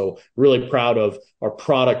now. So really proud of our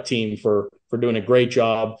product team for doing a great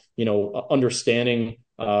job, understanding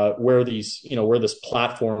where this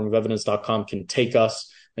platform of evidence.com can take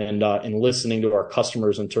us and listening to our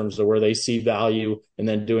customers in terms of where they see value and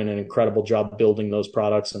then doing an incredible job building those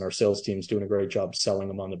products, and our sales team's doing a great job selling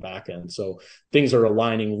them on the back end. So things are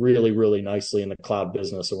aligning really, really nicely in the cloud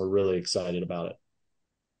business, and we're really excited about it.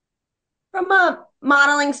 From a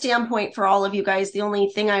modeling standpoint for all of you guys, the only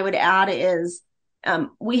thing I would add is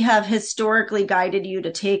we have historically guided you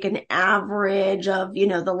to take an average of,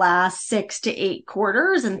 the last 6 to 8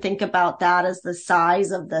 quarters and think about that as the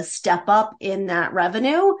size of the step up in that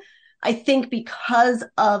revenue. I think because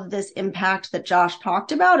of this impact that Josh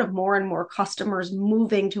talked about of more and more customers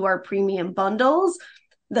moving to our premium bundles,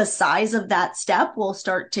 the size of that step will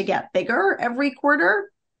start to get bigger every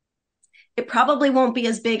quarter. It probably won't be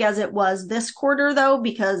as big as it was this quarter, though,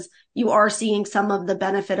 because you are seeing some of the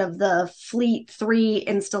benefit of the Fleet 3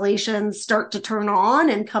 installations start to turn on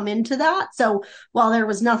and come into that. So while there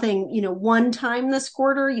was nothing, one time this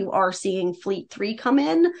quarter, you are seeing Fleet 3 come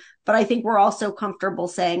in. But I think we're also comfortable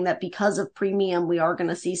saying that because of premium, we are going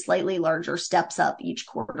to see slightly larger steps up each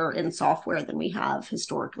quarter in software than we have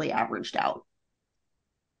historically averaged out.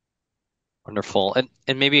 Wonderful.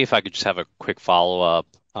 And maybe if I could just have a quick follow-up.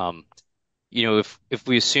 If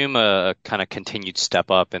we assume a kind of continued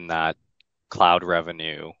step up in that cloud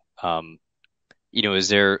revenue, is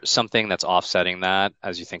there something that's offsetting that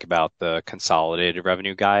as you think about the consolidated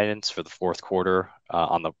revenue guidance for the fourth quarter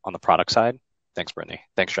on the product side? Thanks, Brittany.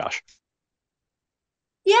 Thanks, Josh.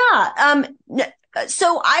 Yeah.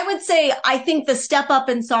 So I would say I think the step up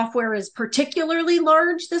in software is particularly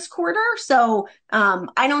large this quarter. So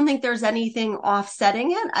I don't think there's anything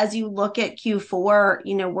offsetting it. As you look at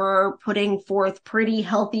Q4, we're putting forth pretty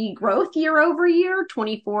healthy growth year over year,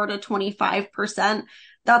 24 to 25%.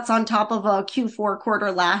 That's on top of a Q4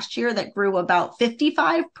 quarter last year that grew about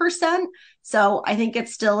 55%. So I think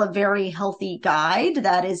it's still a very healthy guide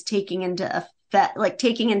that is taking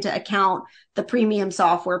into account the premium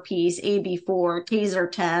software piece, AB4,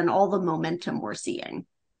 Taser 10, all the momentum we're seeing.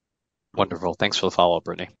 Wonderful. Thanks for the follow-up,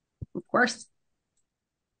 Brittany. Of course.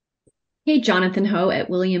 Hey, Jonathan Ho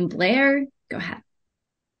at William Blair. Go ahead.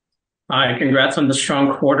 Hi, congrats on the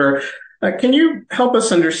strong quarter. Can you help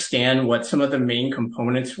us understand what some of the main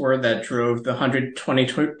components were that drove the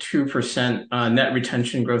 122% net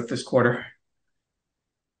retention growth this quarter?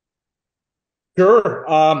 Sure.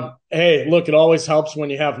 Hey, look, it always helps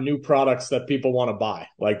when you have new products that people want to buy.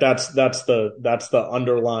 Like that's the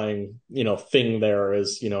underlying, thing there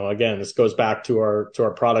is, again, this goes back to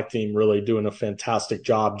our product team really doing a fantastic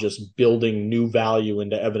job just building new value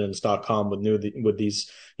into evidence.com with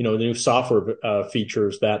these, new software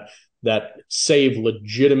features that save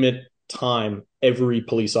legitimate time every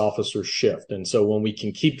police officer's shift. And so when we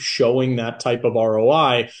can keep showing that type of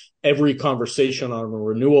ROI, every conversation on a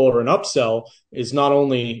renewal or an upsell is not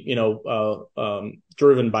only,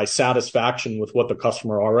 driven by satisfaction with what the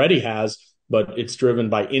customer already has, but it's driven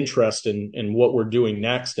by interest in what we're doing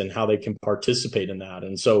next and how they can participate in that.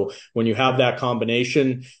 And so when you have that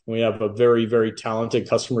combination, we have a very, very talented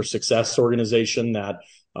customer success organization that,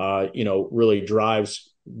 really drives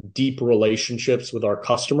deep relationships with our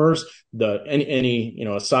customers.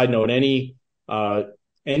 A side note, any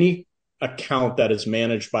account that is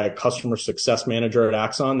managed by a customer success manager at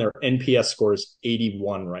Axon, their NPS score is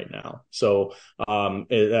 81 right now. So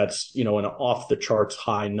that's an off the charts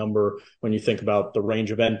high number when you think about the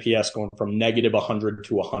range of NPS going from negative 100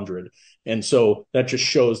 to 100. And so that just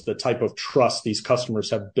shows the type of trust these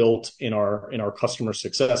customers have built in our customer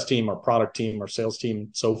success team, our product team, our sales team, and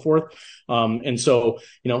so forth. And so,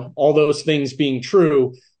 all those things being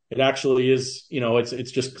true, it actually is,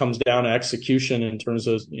 it's just comes down to execution in terms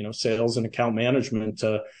of, sales and account management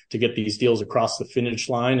to get these deals across the finish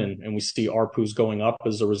line. And we see ARPUs going up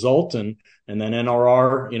as a result. And then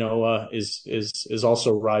NRR, is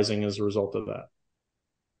also rising as a result of that.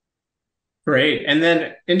 Great. And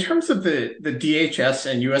then in terms of the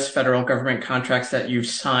DHS and U.S. federal government contracts that you've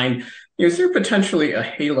signed, is there potentially a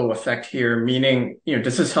halo effect here? Meaning,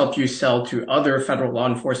 does this help you sell to other federal law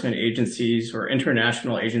enforcement agencies or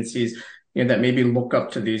international agencies, that maybe look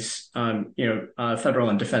up to these, federal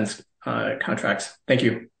and defense contracts? Thank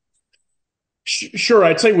you. Sure.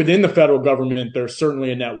 I'd say within the federal government, there's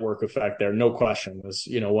certainly a network effect there. No question.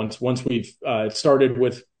 Once we've started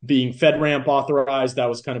with being FedRAMP authorized, that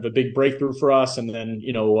was kind of a big breakthrough for us. And then,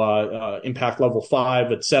 impact level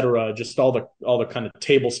 5, et cetera, just all the kind of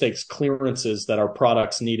table stakes clearances that our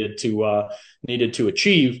products needed to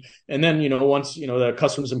achieve. And then, once, the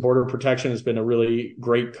Customs and Border Protection has been a really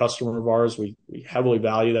great customer of ours. We heavily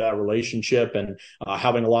value that relationship, and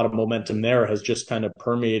having a lot of momentum there has just kind of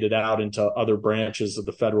permeated out into other branches of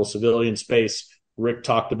the federal civilian space. Rick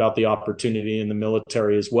talked about the opportunity in the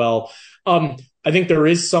military as well. I think there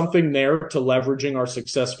is something there to leveraging our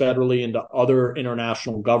success federally into other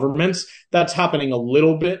international governments. That's happening a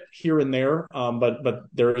little bit here and there, but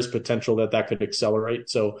there is potential that could accelerate.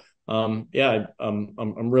 So,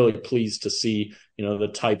 I'm really pleased to see,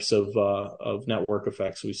 the types of network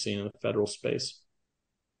effects we've seen in the federal space.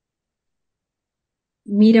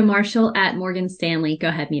 Meta Marshall at Morgan Stanley. Go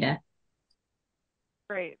ahead, Meta.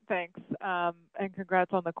 Great, thanks. And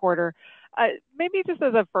congrats on the quarter. Maybe just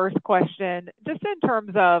as a first question, just in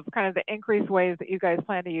terms of kind of the increased ways that you guys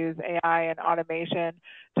plan to use AI and automation,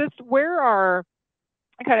 just where are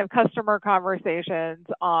kind of customer conversations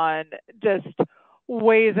on just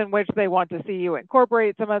ways in which they want to see you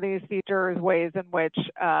incorporate some of these features, ways in which,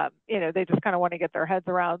 they just kind of want to get their heads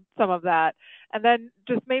around some of that. And then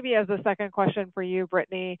just maybe as a second question for you,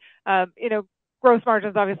 Brittany, gross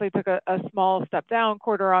margins obviously took a small step down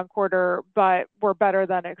quarter on quarter, but were better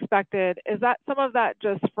than expected. Is that some of that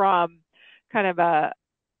just from kind of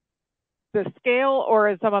the scale, or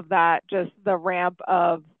is some of that just the ramp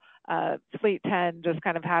of Fleet 10 just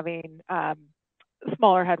kind of having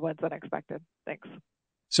smaller headwinds than expected? Thanks.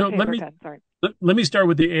 So let me start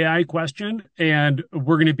with the AI question, and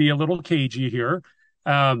we're going to be a little cagey here.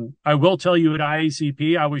 I will tell you at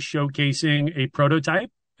IACP, I was showcasing a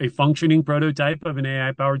functioning prototype of an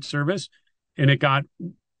AI-powered service, and it got,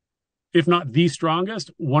 if not the strongest,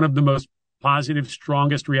 one of the most positive,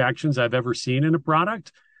 strongest reactions I've ever seen in a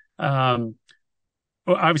product.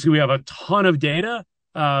 Obviously, we have a ton of data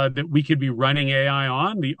that we could be running AI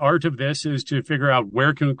on. The art of this is to figure out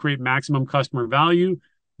where can we create maximum customer value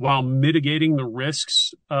while mitigating the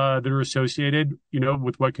risks that are associated,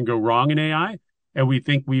 with what can go wrong in AI. And we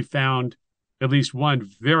think we've found at least one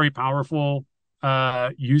very powerful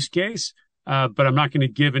use case. But I'm not going to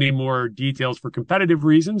give any more details for competitive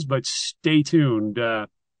reasons, but stay tuned.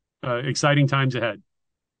 Exciting times ahead.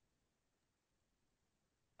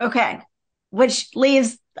 Okay, which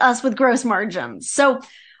leaves us with gross margins. So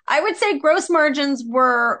I would say gross margins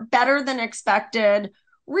were better than expected,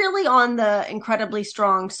 really on the incredibly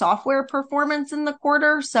strong software performance in the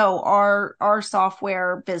quarter. So our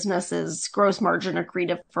software business is gross margin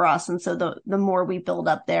accretive for us. And so the more we build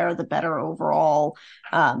up there, the better overall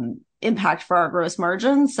impact for our gross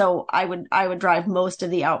margin. So I would drive most of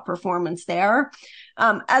the outperformance there.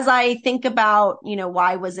 As I think about,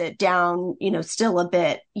 why was it down, still a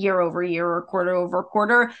bit year over year or quarter over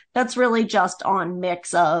quarter, that's really just on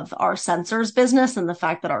mix of our sensors business and the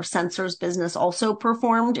fact that our sensors business also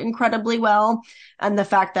performed incredibly well. And the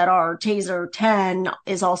fact that our TASER 10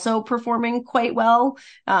 is also performing quite well.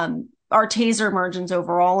 Our TASER margins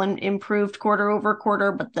overall improved quarter over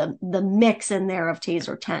quarter, but the mix in there of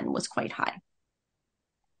TASER 10 was quite high.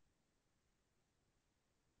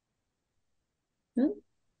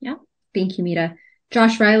 Yeah. Thank you, Mita.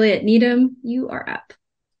 Josh Riley at Needham, you are up.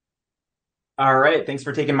 All right. Thanks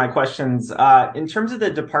for taking my questions. In terms of the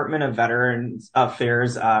Department of Veterans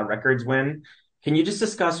Affairs records win, can you just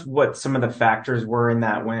discuss what some of the factors were in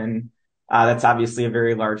that win? That's obviously a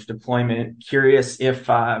very large deployment. Curious if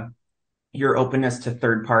your openness to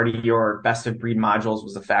third party or best of breed modules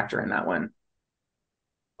was a factor in that win.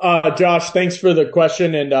 Josh, thanks for the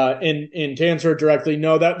question. And to answer it directly,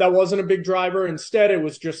 no, that wasn't a big driver. Instead, it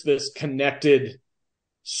was just this connected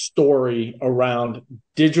story around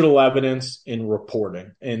digital evidence in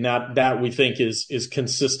reporting. And that we think is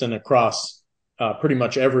consistent across pretty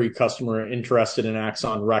much every customer interested in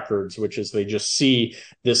Axon records, which is they just see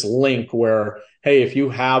this link where, hey, if you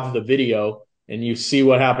have the video and you see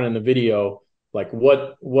what happened in the video, like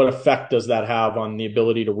what effect does that have on the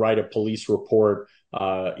ability to write a police report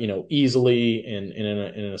easily and in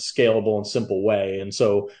a scalable and simple way. And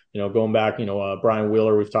so, going back, Brian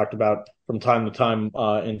Wheeler, we've talked about from time to time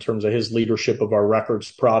in terms of his leadership of our records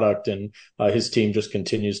product, and his team just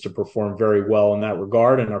continues to perform very well in that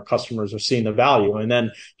regard. And our customers are seeing the value. And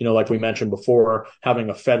then, like we mentioned before, having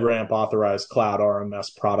a FedRAMP authorized cloud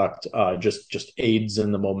RMS product just aids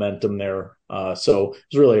in the momentum there. So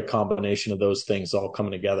it's really a combination of those things all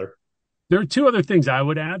coming together. There are two other things I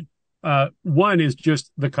would add. One is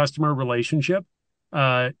just the customer relationship,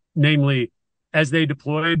 namely, as they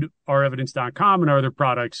deployed our evidence.com and our other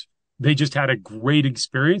products, they just had a great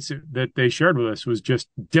experience that they shared with us was just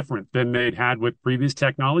different than they'd had with previous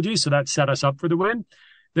technology. So that set us up for the win.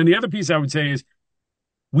 Then the other piece I would say is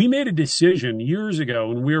we made a decision years ago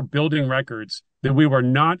when we were building records that we were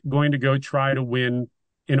not going to go try to win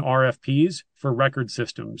in RFPs for record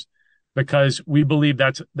systems because we believe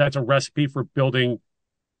that's a recipe for building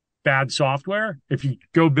bad software. If you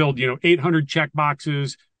go build, 800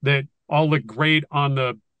 checkboxes that all look great on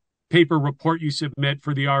the paper report you submit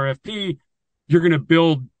for the RFP, you're going to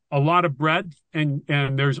build a lot of breadth and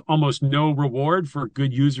there's almost no reward for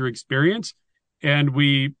good user experience. And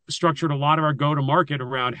we structured a lot of our go-to-market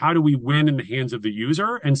around how do we win in the hands of the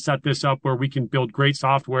user and set this up where we can build great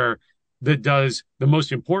software that does the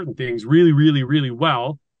most important things really, really, really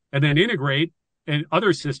well, and then integrate and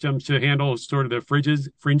other systems to handle sort of the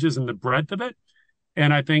fringes and the breadth of it.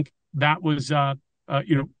 And I think that was,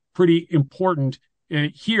 pretty important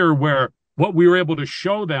here where what we were able to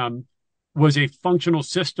show them was a functional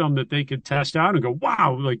system that they could test out and go,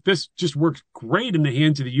 wow, like this just works great in the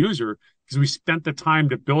hands of the user because we spent the time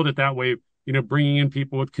to build it that way, bringing in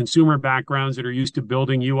people with consumer backgrounds that are used to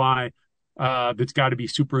building UI that's got to be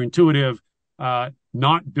super intuitive,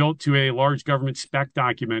 not built to a large government spec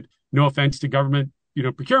document. No offense to government,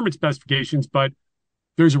 procurement specifications, but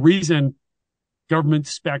there's a reason government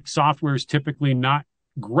spec software is typically not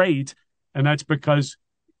great. And that's because,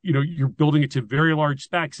 you're building it to very large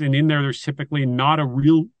specs. And in there's typically not a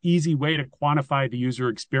real easy way to quantify the user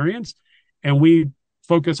experience. And we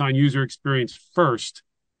focus on user experience first,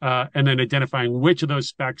 and then identifying which of those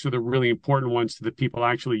specs are the really important ones to the people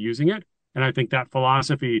actually using it. And I think that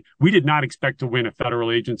philosophy, we did not expect to win a federal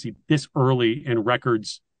agency this early in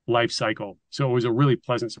records life cycle. So it was a really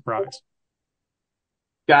pleasant surprise.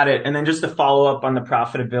 Got it. And then just to follow up on the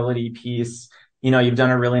profitability piece, you've done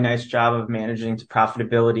a really nice job of managing to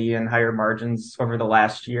profitability and higher margins over the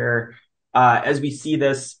last year. As we see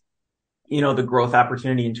this, the growth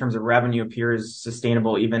opportunity in terms of revenue appears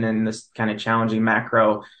sustainable even in this kind of challenging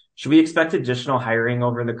macro. Should we expect additional hiring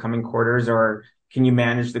over the coming quarters, or can you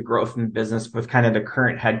manage the growth in the business with kind of the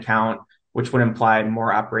current headcount, which would imply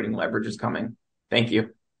more operating leverage is coming? Thank you.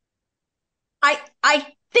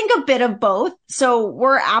 think a bit of both. So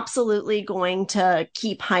we're absolutely going to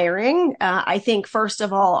keep hiring. I think first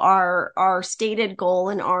of all, our stated goal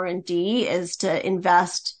in R&D is to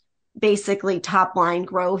invest basically top line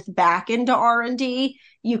growth back into R&D.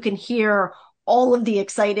 You can hear all of the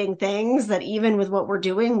exciting things that even with what we're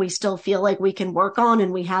doing, we still feel like we can work on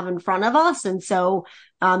and we have in front of us. And so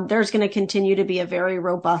there's going to continue to be a very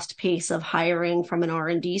robust pace of hiring from an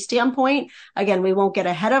R&D standpoint. Again, we won't get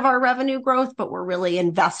ahead of our revenue growth, but we're really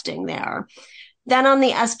investing there. Then on the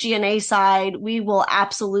SG&A side, we will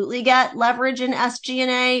absolutely get leverage in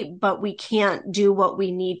SG&A, but we can't do what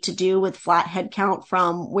we need to do with flat headcount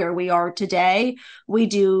from where we are today. We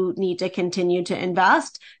do need to continue to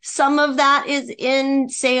invest. Some of that is in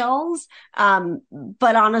sales,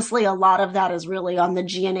 but honestly, a lot of that is really on the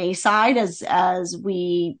G&A side as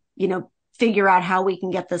we, figure out how we can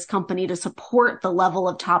get this company to support the level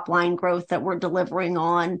of top line growth that we're delivering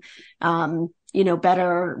on.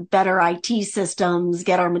 Better IT systems,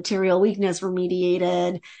 get our material weakness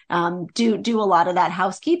remediated, do a lot of that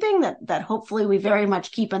housekeeping that hopefully we very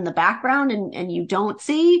much keep in the background and you don't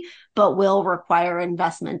see, but will require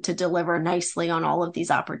investment to deliver nicely on all of these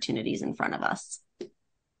opportunities in front of us.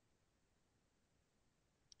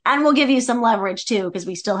 And we'll give you some leverage too, because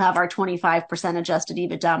we still have our 25% adjusted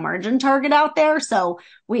EBITDA margin target out there. So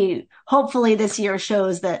we hopefully this year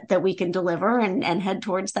shows that we can deliver and head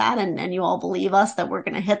towards that. And you all believe us that we're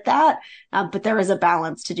going to hit that. But there is a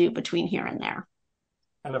balance to do between here and there.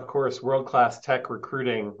 And of course, world-class tech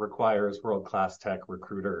recruiting requires world-class tech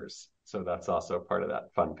recruiters. So that's also part of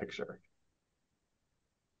that fun picture.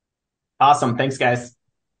 Awesome. Thanks, guys.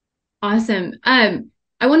 Awesome.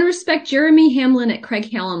 I want to respect Jeremy Hamlin at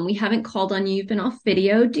Craig-Hallum. We haven't called on you. You've been off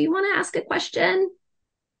video. Do you want to ask a question?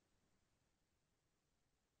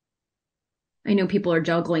 I know people are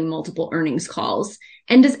juggling multiple earnings calls.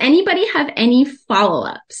 And does anybody have any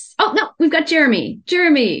follow-ups? Oh, no, we've got Jeremy.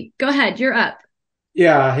 Jeremy, go ahead. You're up.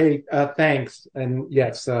 Yeah. Hey, thanks. And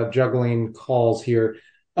yes, juggling calls here.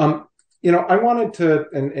 I wanted to,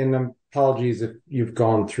 and apologies if you've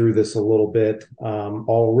gone through this a little bit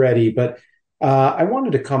already, but I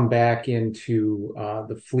wanted to come back into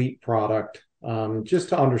the fleet product just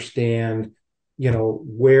to understand,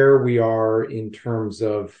 where we are in terms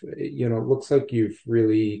of, it looks like you've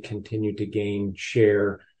really continued to gain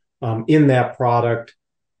share in that product.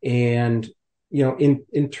 And,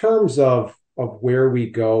 in terms of where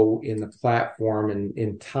we go in the platform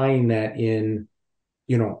and tying that in,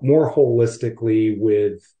 more holistically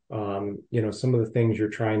with, some of the things you're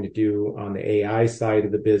trying to do on the AI side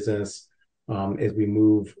of the business. As we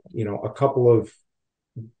move, a couple of,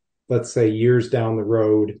 let's say, years down the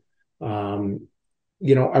road, I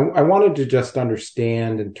wanted to just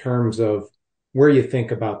understand in terms of where you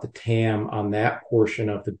think about the TAM on that portion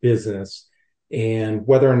of the business and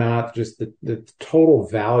whether or not just the total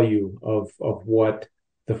value of what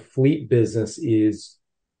the fleet business is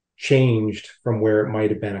changed from where it might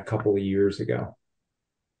have been a couple of years ago.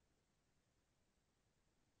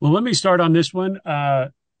 Well, let me start on this one.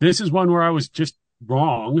 This is one where I was just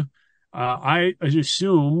wrong. I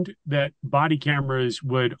assumed that body cameras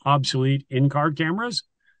would obsolete in-car cameras.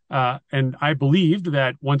 And I believed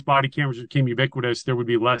that once body cameras became ubiquitous, there would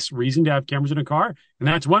be less reason to have cameras in a car. And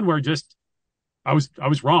that's one where just I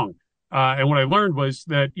was wrong. And what I learned was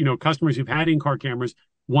that, customers who've had in-car cameras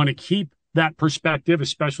want to keep that perspective,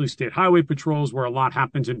 especially state highway patrols where a lot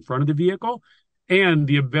happens in front of the vehicle. And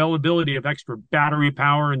the availability of extra battery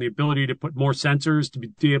power and the ability to put more sensors to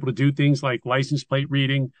be able to do things like license plate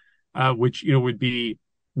reading, which, would be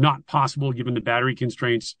not possible given the battery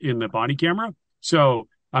constraints in the body camera. So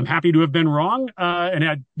I'm happy to have been wrong, and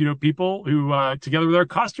had, people who, together with our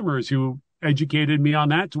customers who educated me on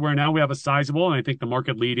that to where now we have a sizable, and I think the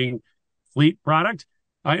market leading fleet product.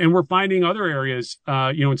 And we're finding other areas,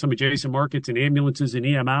 in some adjacent markets in ambulances and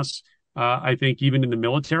EMS. I think even in the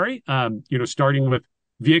military, starting with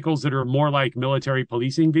vehicles that are more like military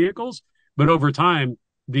policing vehicles, but over time,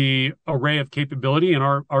 the array of capability and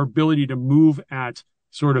our ability to move at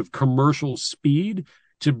sort of commercial speed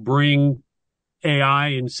to bring AI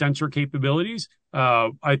and sensor capabilities.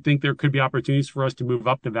 I think there could be opportunities for us to move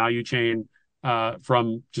up the value chain,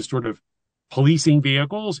 from just sort of policing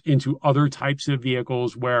vehicles into other types of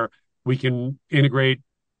vehicles where we can integrate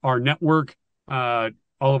our network,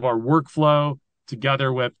 all of our workflow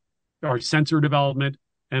together with our sensor development,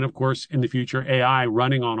 and of course, in the future, AI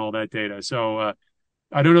running on all that data. So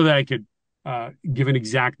I don't know that I could give an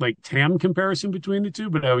exact TAM comparison between the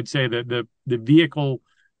two, but I would say that the vehicle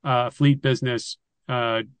fleet business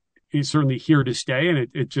is certainly here to stay, and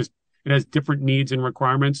it has different needs and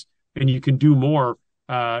requirements, and you can do more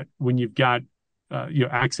when you've got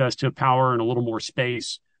access to power and a little more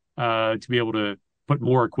space to be able to put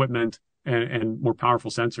more equipment and more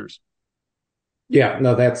powerful sensors. Yeah,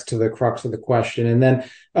 no, that's to the crux of the question. And then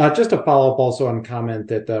just to follow up also on a comment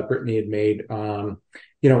that Brittany had made,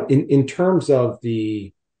 in terms of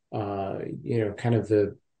the, kind of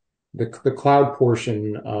the cloud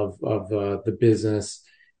portion of the business,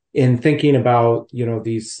 in thinking about,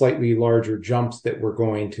 these slightly larger jumps that we're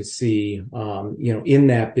going to see, in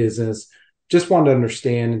that business, just wanted to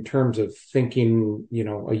understand in terms of thinking,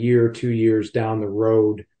 a year or 2 years down the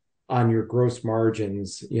road on your gross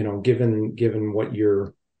margins, given what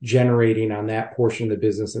you're generating on that portion of the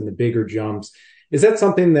business and the bigger jumps, is that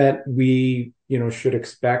something that we, should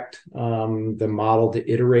expect the model to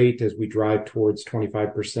iterate as we drive towards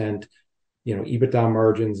 25%, EBITDA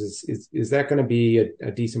margins? Is that going to be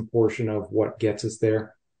a decent portion of what gets us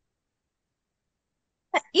there?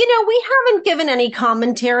 We haven't given any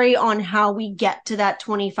commentary on how we get to that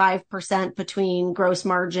 25% between gross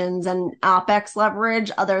margins and OpEx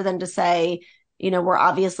leverage, other than to say, we're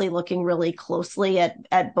obviously looking really closely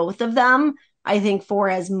at both of them. I think for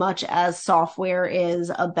as much as software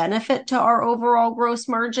is a benefit to our overall gross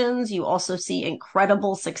margins, you also see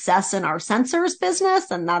incredible success in our sensors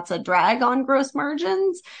business, and that's a drag on gross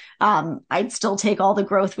margins. I'd still take all the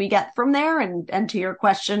growth we get from there. And to your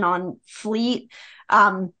question on fleet,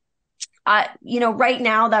 right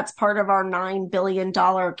now that's part of our $9 billion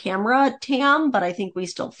camera TAM, but I think we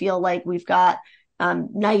still feel like we've got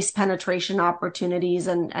nice penetration opportunities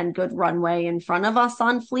and good runway in front of us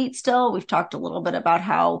on fleet still. We've talked a little bit about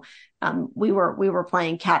how we were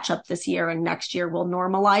playing catch up this year, and next year we'll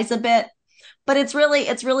normalize a bit. But it's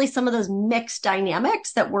really some of those mixed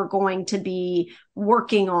dynamics that we're going to be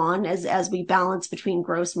working on as we balance between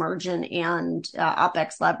gross margin and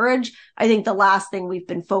OpEx leverage. I think the last thing we've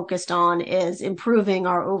been focused on is improving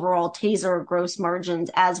our overall TASER gross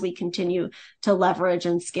margins as we continue to leverage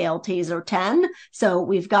and scale TASER 10. So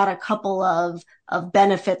we've got a couple of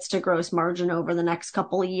benefits to gross margin over the next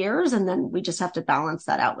couple of years, and then we just have to balance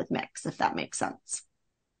that out with mix, if that makes sense.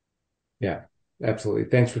 Yeah. Absolutely.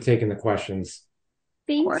 Thanks for taking the questions.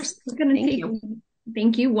 Thanks.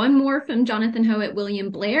 Thank you. One more from Jonathan Ho at William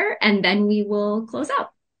Blair, and then we will close out.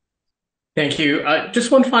 Thank you. Just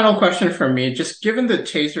one final question from me. Just given the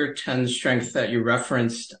TASER 10 strength that you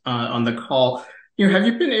referenced on the call, have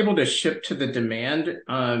you been able to ship to the demand,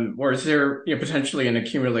 or is there potentially an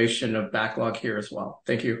accumulation of backlog here as well?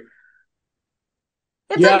 Thank you.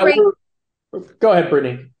 Go ahead,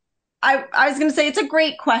 Brittany. I was going to say it's a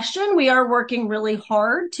great question. We are working really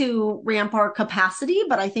hard to ramp our capacity,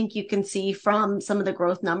 but I think you can see from some of the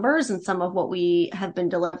growth numbers and some of what we have been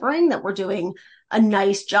delivering that we're doing a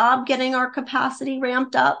nice job getting our capacity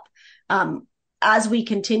ramped up. As we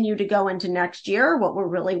continue to go into next year, what we're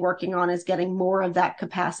really working on is getting more of that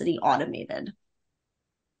capacity automated.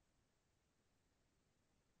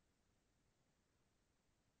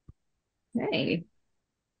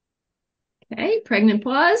 Okay, pregnant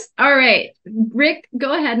pause. All right, Rick,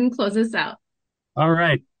 go ahead and close us out. All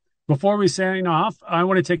right. Before we sign off, I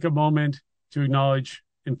want to take a moment to acknowledge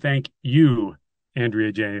and thank you,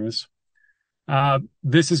 Andrea James.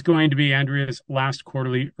 This is going to be Andrea's last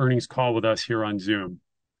quarterly earnings call with us here on Zoom.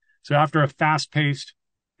 So after a fast-paced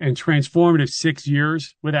and transformative 6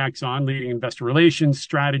 years with Axon, leading investor relations,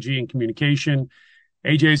 strategy, and communication,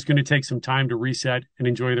 AJ is going to take some time to reset and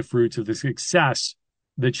enjoy the fruits of the success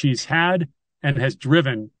that she's had and has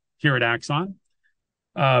driven here at Axon.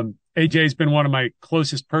 AJ has been one of my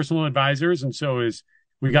closest personal advisors, and so as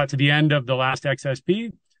we got to the end of the last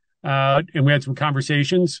XSP, and we had some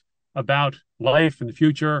conversations about life and the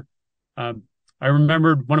future, I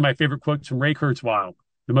remembered one of my favorite quotes from Ray Kurzweil: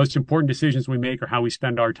 "The most important decisions we make are how we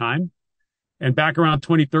spend our time." And back around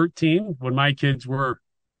 2013, when my kids were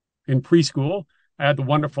in preschool, I had the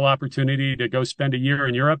wonderful opportunity to go spend a year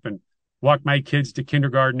in Europe and walk my kids to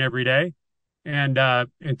kindergarten every day. And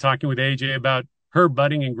talking with AJ about her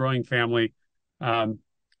budding and growing family,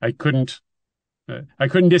 I couldn't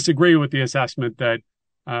disagree with the assessment that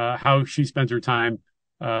how she spends her time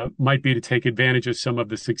might be to take advantage of some of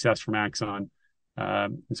the success from Axon.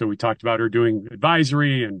 And so we talked about her doing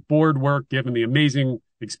advisory and board work, given the amazing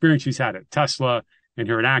experience she's had at Tesla and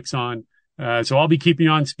here at Axon. So I'll be keeping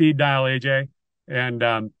you on speed dial, AJ,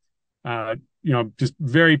 and just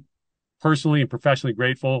very personally and professionally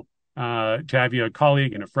grateful to have you a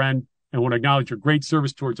colleague and a friend, and want to acknowledge your great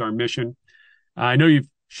service towards our mission. I know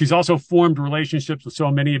she's also formed relationships with so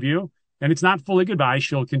many of you, and it's not fully goodbye.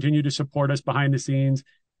 She'll continue to support us behind the scenes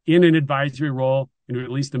in an advisory role into at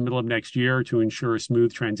least the middle of next year to ensure a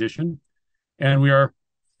smooth transition. And we are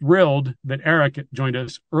thrilled that Eric joined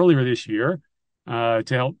us earlier this year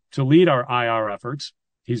to lead our IR efforts.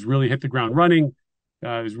 He's really hit the ground running.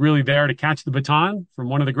 Is really there to catch the baton from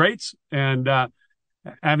one of the greats. And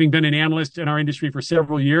having been an analyst in our industry for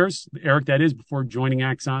several years, Eric, that is before joining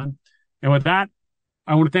Axon. And with that,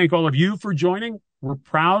 I want to thank all of you for joining. We're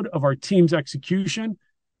proud of our team's execution.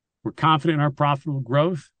 We're confident in our profitable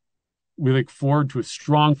growth. We look forward to a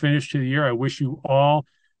strong finish to the year. I wish you all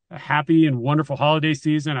a happy and wonderful holiday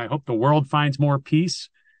season. I hope the world finds more peace,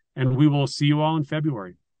 and we will see you all in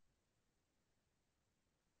February.